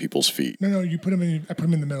weren't at people's feet. No, you put them in. I put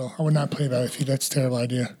them in the middle. I would not play by the feet. That's a terrible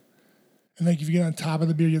idea. And like if you get on top of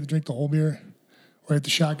the beer, you have to drink the whole beer. Or at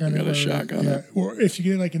the shotgun. You got a shotgun. Yeah. Or if you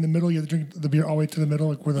get like in the middle, you have to drink the beer all the way to the middle,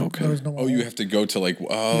 like where there's no. Oh, you have to go to like.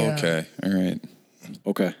 Oh, yeah. Okay, all right.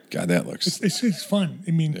 Okay. God, that looks. It's fun.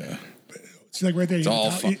 I mean, it's like right there. It's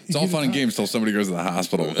all fun. It's all fun and games until somebody goes to the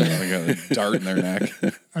hospital with a dart in their neck.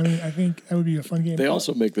 I mean, I think that would be a fun game. They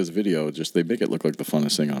also make this video. They make it look like the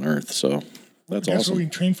funnest thing on earth. So. That's That's awesome. what we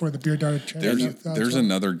can train for, the beer dart. There's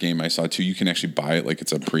another game I saw too. You can actually buy it like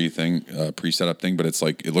it's a pre-set up thing, but it's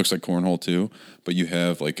like it looks like cornhole too. But you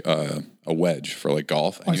have like a wedge for like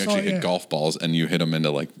golf, and I you saw actually it, hit golf balls, and you hit them into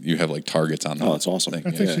like you have like targets on them. Oh, that's awesome. thing.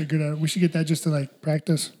 That's actually good. We should get that just to like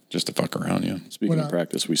practice. Just to fuck around, yeah. Speaking What, of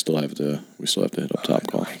practice, we still have to hit up Top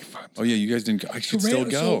Golf. Oh yeah, you guys didn't. I should still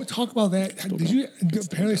go. So talk about that. Did you?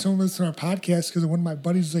 Apparently, someone listened to our podcast because one of my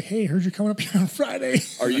buddies was like, "Hey, heard you're coming up here on Friday."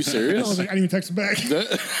 Are you I serious? was like, I didn't even text him back.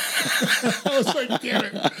 I was like, damn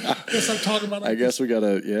it. Guess I'm talking about it. I guess we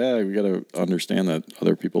gotta understand that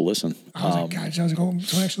other people listen. I was like, gosh, I was like, oh,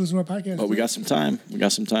 someone actually listen to our podcast. But we got some time. We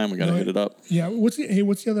gotta hit it up. Yeah. What's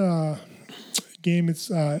the other game? It's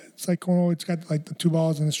like cornhole. It's got like the 2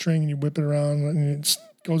 balls and the string, and you whip it around, and it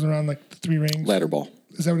goes around like the 3 rings. Ladder ball.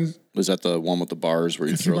 Is that what it is? Was that the one with the bars where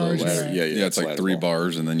you The 3 throw the bars, ladder? yeah. Yeah, It's like ladder 3 ball.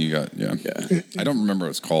 bars, and then you got Yeah, I don't remember what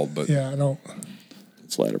it's called, but Yeah, I don't.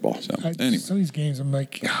 it's ladder ball. so, Some anyway. of these games, I'm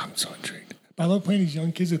like, I'm so intrigued. But I love playing these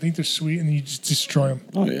young kids that think they're sweet, and you just destroy them.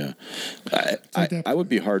 Oh yeah, I would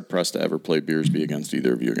be hard pressed to ever play Beersby against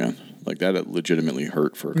either of you again. Like that, it legitimately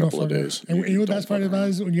hurt for a couple of days. And you know what the Don't best part fuck about around. it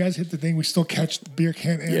is when you guys hit the thing, we still catch the beer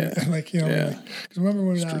can and Yeah. like, you know, Yeah. because remember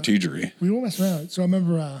when Strategery. we won't mess around. So I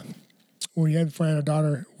remember when we had before I had a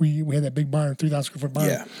daughter, we had that big barn, 3,000 square foot barn.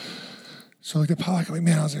 Yeah, So like the Pollock, I'm like,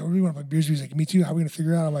 man, I was like, what do you want to play beers? He's like, me too. How are we gonna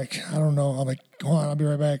figure it out? I'm like, I don't know. I'm like, go on, I'll be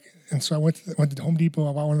right back. And so I went to Home Depot.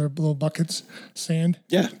 I bought one of their little buckets, sand.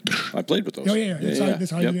 yeah, I played with those. Oh yeah,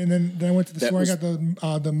 that's how you Yep. do it. And then I went to the That store. was- I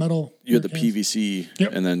got the metal. You had the beer cans. PVC,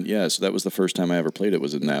 Yep. and then so that was the first time I ever played it.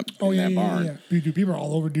 Was in that Oh yeah, that barn. Dude, people are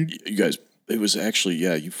all over, dude. You guys, it was actually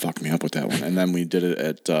you fucked me up with that one. And then we did it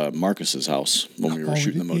at Marcus's house when we were Oh,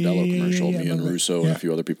 shooting the yeah, Modelo yeah, commercial. yeah, Me and remember that. Russo and Yeah. a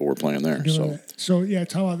few other people were playing there. So yeah,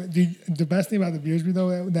 talk about that. Dude, the best thing about the Beersby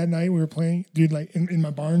though, that night we were playing, dude, like in my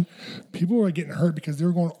barn, people were getting hurt because they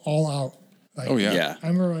were going all out. Like, Oh yeah. yeah. I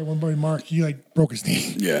remember like one buddy, Mark, he like broke his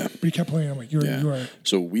knee. Yeah. But he kept playing. I'm like, you are.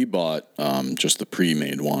 So we bought just the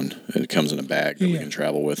pre-made one. It comes in a bag that we Yeah. can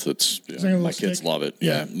travel with. It's like a little my kids stick. love it.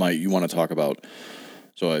 Yeah. You want to talk about?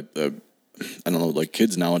 So I don't know. Like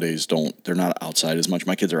kids nowadays they're not outside as much.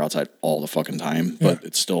 My kids are outside all the fucking time, but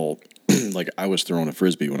it's still like I was throwing a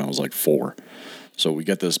frisbee when I was like 4. So we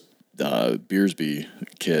get this Beersby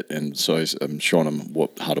kit, and so I'm showing them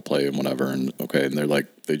how to play and whatever, and they're like,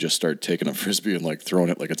 they just start taking a frisbee and like throwing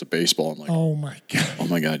it like it's a baseball. I'm like, Oh my god. oh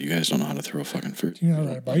my god, you guys don't know how to throw a fucking frisbee. You know how to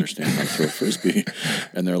don't ride a bike? understand how to throw a frisbee.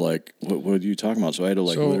 And they're like, what are you talking about? So I had to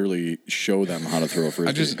So- literally show them how to throw a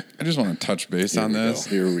frisbee. I just want to touch base on we go. this.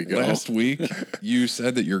 Here we go. Last week, you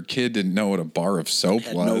said that your kid didn't know what a bar of soap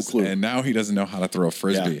Had no was, clue. and now he doesn't know how to throw a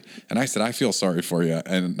frisbee. Yeah. And I said, I feel sorry for you,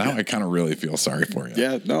 and now I kind of really feel sorry for you.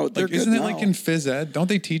 Yeah, no, they're like, good isn't it now. like in phys ed? Don't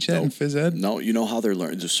they teach that in phys ed? No, you know how they're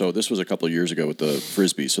learning. So this was a couple of years ago with the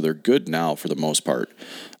frisbee. So they're good now for the most part.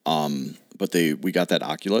 But we got that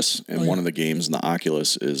Oculus, and one of the games in the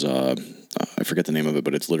Oculus is I forget the name of it,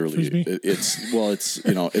 but it's literally Frisbee?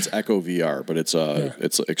 it's Echo VR, but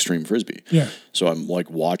it's Extreme Frisbee. Yeah. So I'm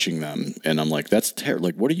like watching them, and I'm like, that's terrible.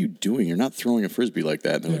 Like, what are you doing? You're not throwing a frisbee like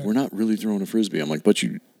that. And they're like, Yeah. we're not really throwing a frisbee. I'm like, but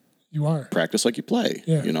you You are. practice like you play.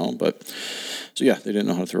 Yeah. You know. But so yeah, they didn't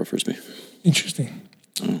know how to throw a frisbee. Interesting.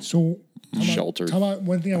 So Sheltered. How about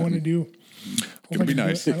one thing I want to do? Gonna be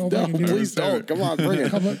nice. I hope I can do it. Please don't. Come on, bring A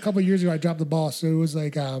it. couple of years ago, I dropped the ball. So it was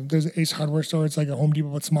like there's an Ace Hardware store. It's like a Home Depot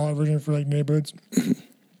but smaller version for like neighborhoods.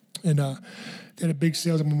 And they had a big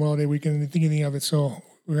sales on Memorial Day weekend. And didn't think anything of it. So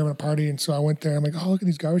we were having a party, and so I went there. I'm like, oh, look at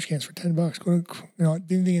these garbage cans for $10. Go to,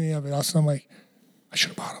 didn't think anything of it. Also, I'm like, I should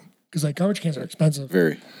have bought them because like garbage cans are expensive.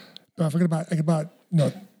 Very. But I forgot about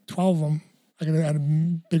 12 of them. I could have had a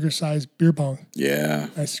bigger size beer pong. Yeah.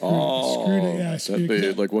 I screwed it. Yeah, I screwed that'd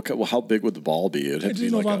it. be, like well, how big would the ball be? It'd have It's to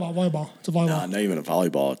be no like volleyball. It's a volleyball. not even a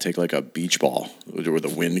volleyball. It'd take like a beach ball where the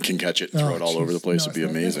wind can catch it and throw Oh, it all over the jeez. place. No,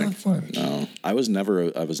 It'd be it's not- amazing. it's not fun. No, I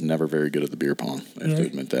was never very good at the beer pong. I have to Really?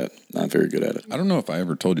 admit that. Not very good at it. I don't know if I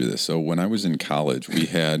ever told you this. So when I was in college, we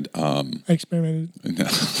had I experimented. no.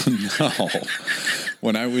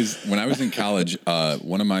 When I was in college,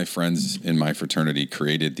 one of my friends in my fraternity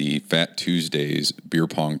created the Fat Tuesdays beer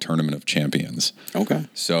pong tournament of champions. Okay.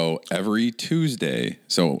 So every Tuesday,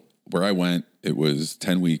 so where I went, it was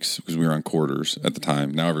 10 weeks because we were on quarters at the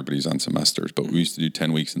time. Now everybody's on semesters, but we used to do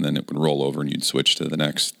 10 weeks and then it would roll over and you'd switch to the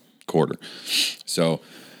next quarter. So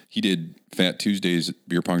he did Fat Tuesdays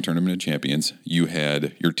beer pong tournament of champions. You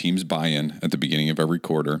had your team's buy-in at the beginning of every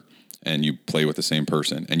quarter and you play with the same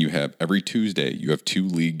person. And you have every Tuesday, you have 2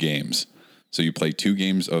 league games. So you play 2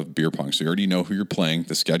 games of beer pong. So you already know who you're playing.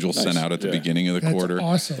 The schedule's sent out at the beginning of the That's quarter.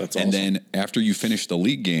 awesome. That's and awesome. then after you finish the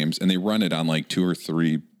league games, and they run it on like 2 or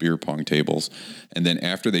 3 beer pong tables, and then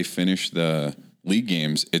after they finish the league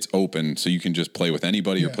games, it's open, so you can just play with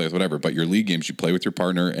anybody or play with whatever. But your league games, you play with your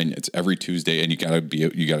partner, and it's every Tuesday, and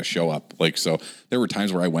you gotta show up. Like, so there were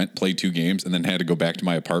times where I went, played 2 games, and then had to go back to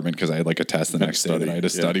my apartment because I had like a test the next day that I had to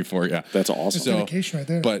study for. Yeah, That's awesome. That's dedication right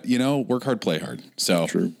there. But work hard, play hard. So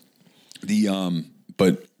True.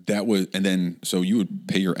 But that was, and then so you would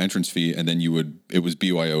pay your entrance fee, and then it was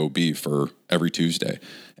BYOB for every Tuesday.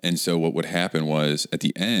 And so what would happen was at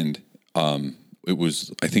the end, I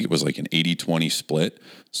think it was like an 80-20 split.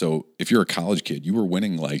 So if you're a college kid, you were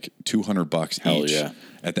winning like $200 each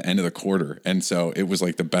at the end of the quarter. And so it was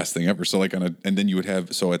like the best thing ever. So like and then you would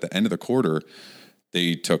have, so at the end of the quarter,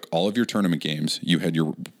 they took all of your tournament games. You had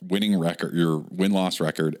your winning record, your win-loss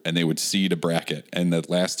record, and they would seed a bracket. And the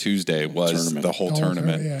last Tuesday was the whole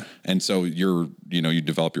tournament. Yeah. And so you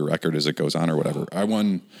develop your record as it goes on or whatever. I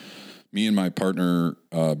won. Me and my partner,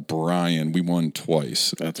 Brian, we won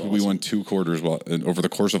twice. That's awesome. We won 2 quarters over the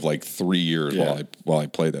course of like 3 years while I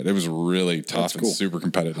played that. It was really tough and super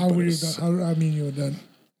competitive. How would you have done? You would have done?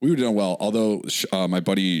 We would have done well. Although my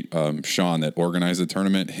buddy Sean that organized the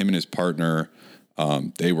tournament, him and his partner,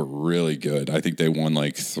 they were really good. I think they won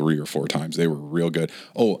like 3 or 4 times. They were real good.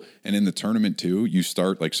 Oh, and in the tournament too, you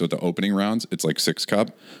start like, so the opening rounds, it's like 6 cup.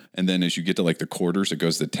 And then as you get to like the quarters, it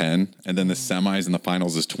goes to 10. And then the semis and the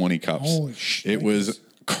finals is 20 cups. Holy shit. It was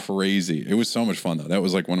crazy. It was so much fun though. That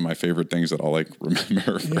was like one of my favorite things that I'll like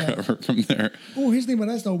remember forever from there. Oh, here's the thing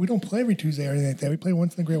about us though. We don't play every Tuesday or anything like that. We play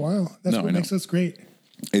once in a great while. That's what makes us great.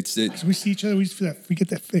 So we see each other. We just feel that. We get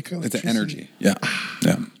that. It's the energy. Yeah.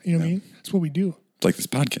 Yeah. You know what I mean? That's what we do. It's like this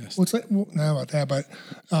podcast. Well, it's like, not about that, but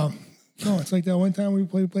no, it's like that one time we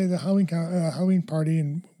played the Halloween party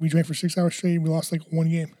and we drank for 6 hours straight and we lost like 1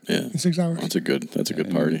 game in 6 hours. That's a good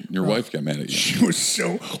party. Your wife got mad at you. She was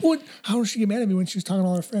so. How did she get mad at me when she was talking to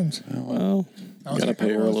all her friends? Well, you gotta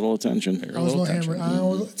pay her a little attention. I was a little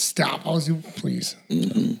hammered. Stop. I was please.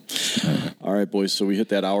 Mm-hmm. All right, boys. So we hit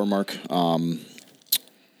that hour mark. You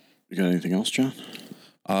got anything else, John?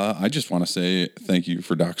 I just want to say thank you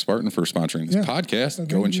for Doc Spartan for sponsoring this podcast.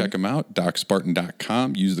 Go and check them out,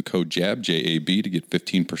 DocSpartan.com. Use the code JAB, J-A-B, to get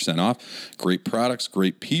 15% off. Great products,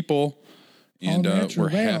 great people, and we're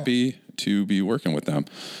happy to be working with them.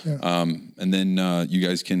 Yeah. And then you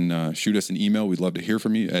guys can shoot us an email. We'd love to hear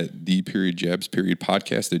from you at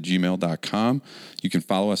the.jabs.podcast@gmail.com. You can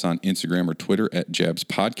follow us on Instagram or Twitter at Jabs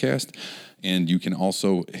Podcast. And you can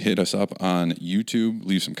also hit us up on YouTube,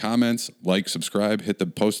 leave some comments, like, subscribe, hit the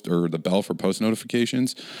post or the bell for post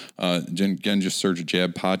notifications. Again, just search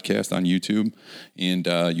Jab Podcast on YouTube. And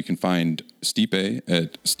you can find Stipe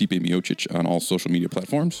at Stipe Miocic on all social media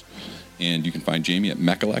platforms. And you can find Jamie at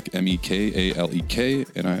Mekalek, Mekalek.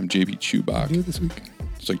 And I'm JB Chubak. Do it this week.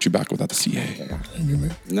 It's like Chewbacca without the CA.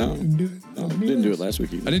 No. Didn't do it last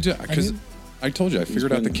week either. I didn't do it because I told you I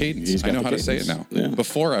figured out the cadence. I know how to say it now. Yeah.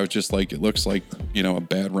 Before I was just like, it looks like, a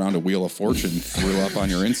bad round of Wheel of Fortune threw up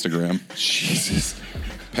on your Instagram. Jesus.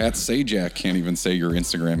 Pat Sajak can't even say your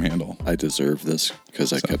Instagram handle. I deserve this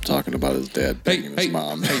because I kept talking about his dad banging his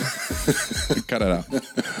mom. Cut it out.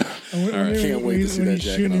 I can't wait to see that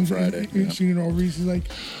jacket on Friday. Shooting over, he's like,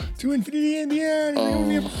 to infinity and beyond. You're going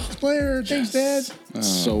to be a player. Thanks, Dad.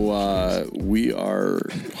 So we are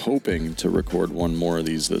hoping to record one more of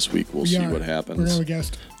these this week. We'll see what happens. We're going to have a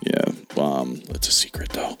guest. Yeah. It's a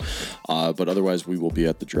secret, though. But otherwise, we will be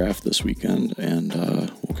at the draft this weekend, and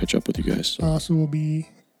we'll catch up with you guys. So we'll be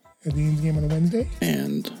at the Indians game on a Wednesday.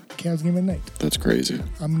 And Cavs game at night. That's crazy.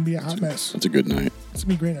 I'm going to be a hot mess. That's a good night. It's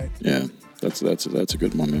going to be a great night. Yeah. That's a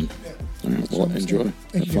good one, man. Yeah. All right. Well, enjoy.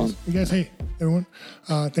 Thank you, fun. You guys, hey, everyone.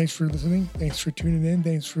 Thanks for listening. Thanks for tuning in.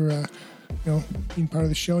 Thanks for, being part of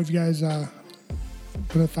the show. If you guys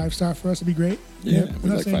put a 5-star for us, it'd be great. Yeah,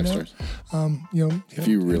 we like 5 stars. If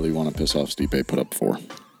you really want to piss off Stipe, put up 4.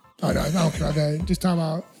 I don't care about that. Just talk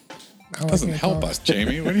about how doesn't help us,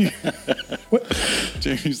 Jamie. What do you? What?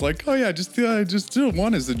 Jamie's like, oh yeah, just do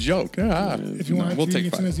one as a joke. If you want, we'll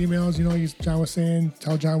take 5. Send us emails. John was saying,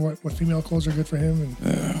 tell John what female clothes are good for him and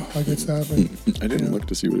all good stuff. And, I didn't look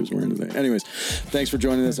to see what he was wearing today. Anyways, thanks for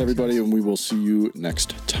joining us, everybody, and we will see you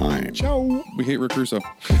next time. Ciao. We hate Rick Russo.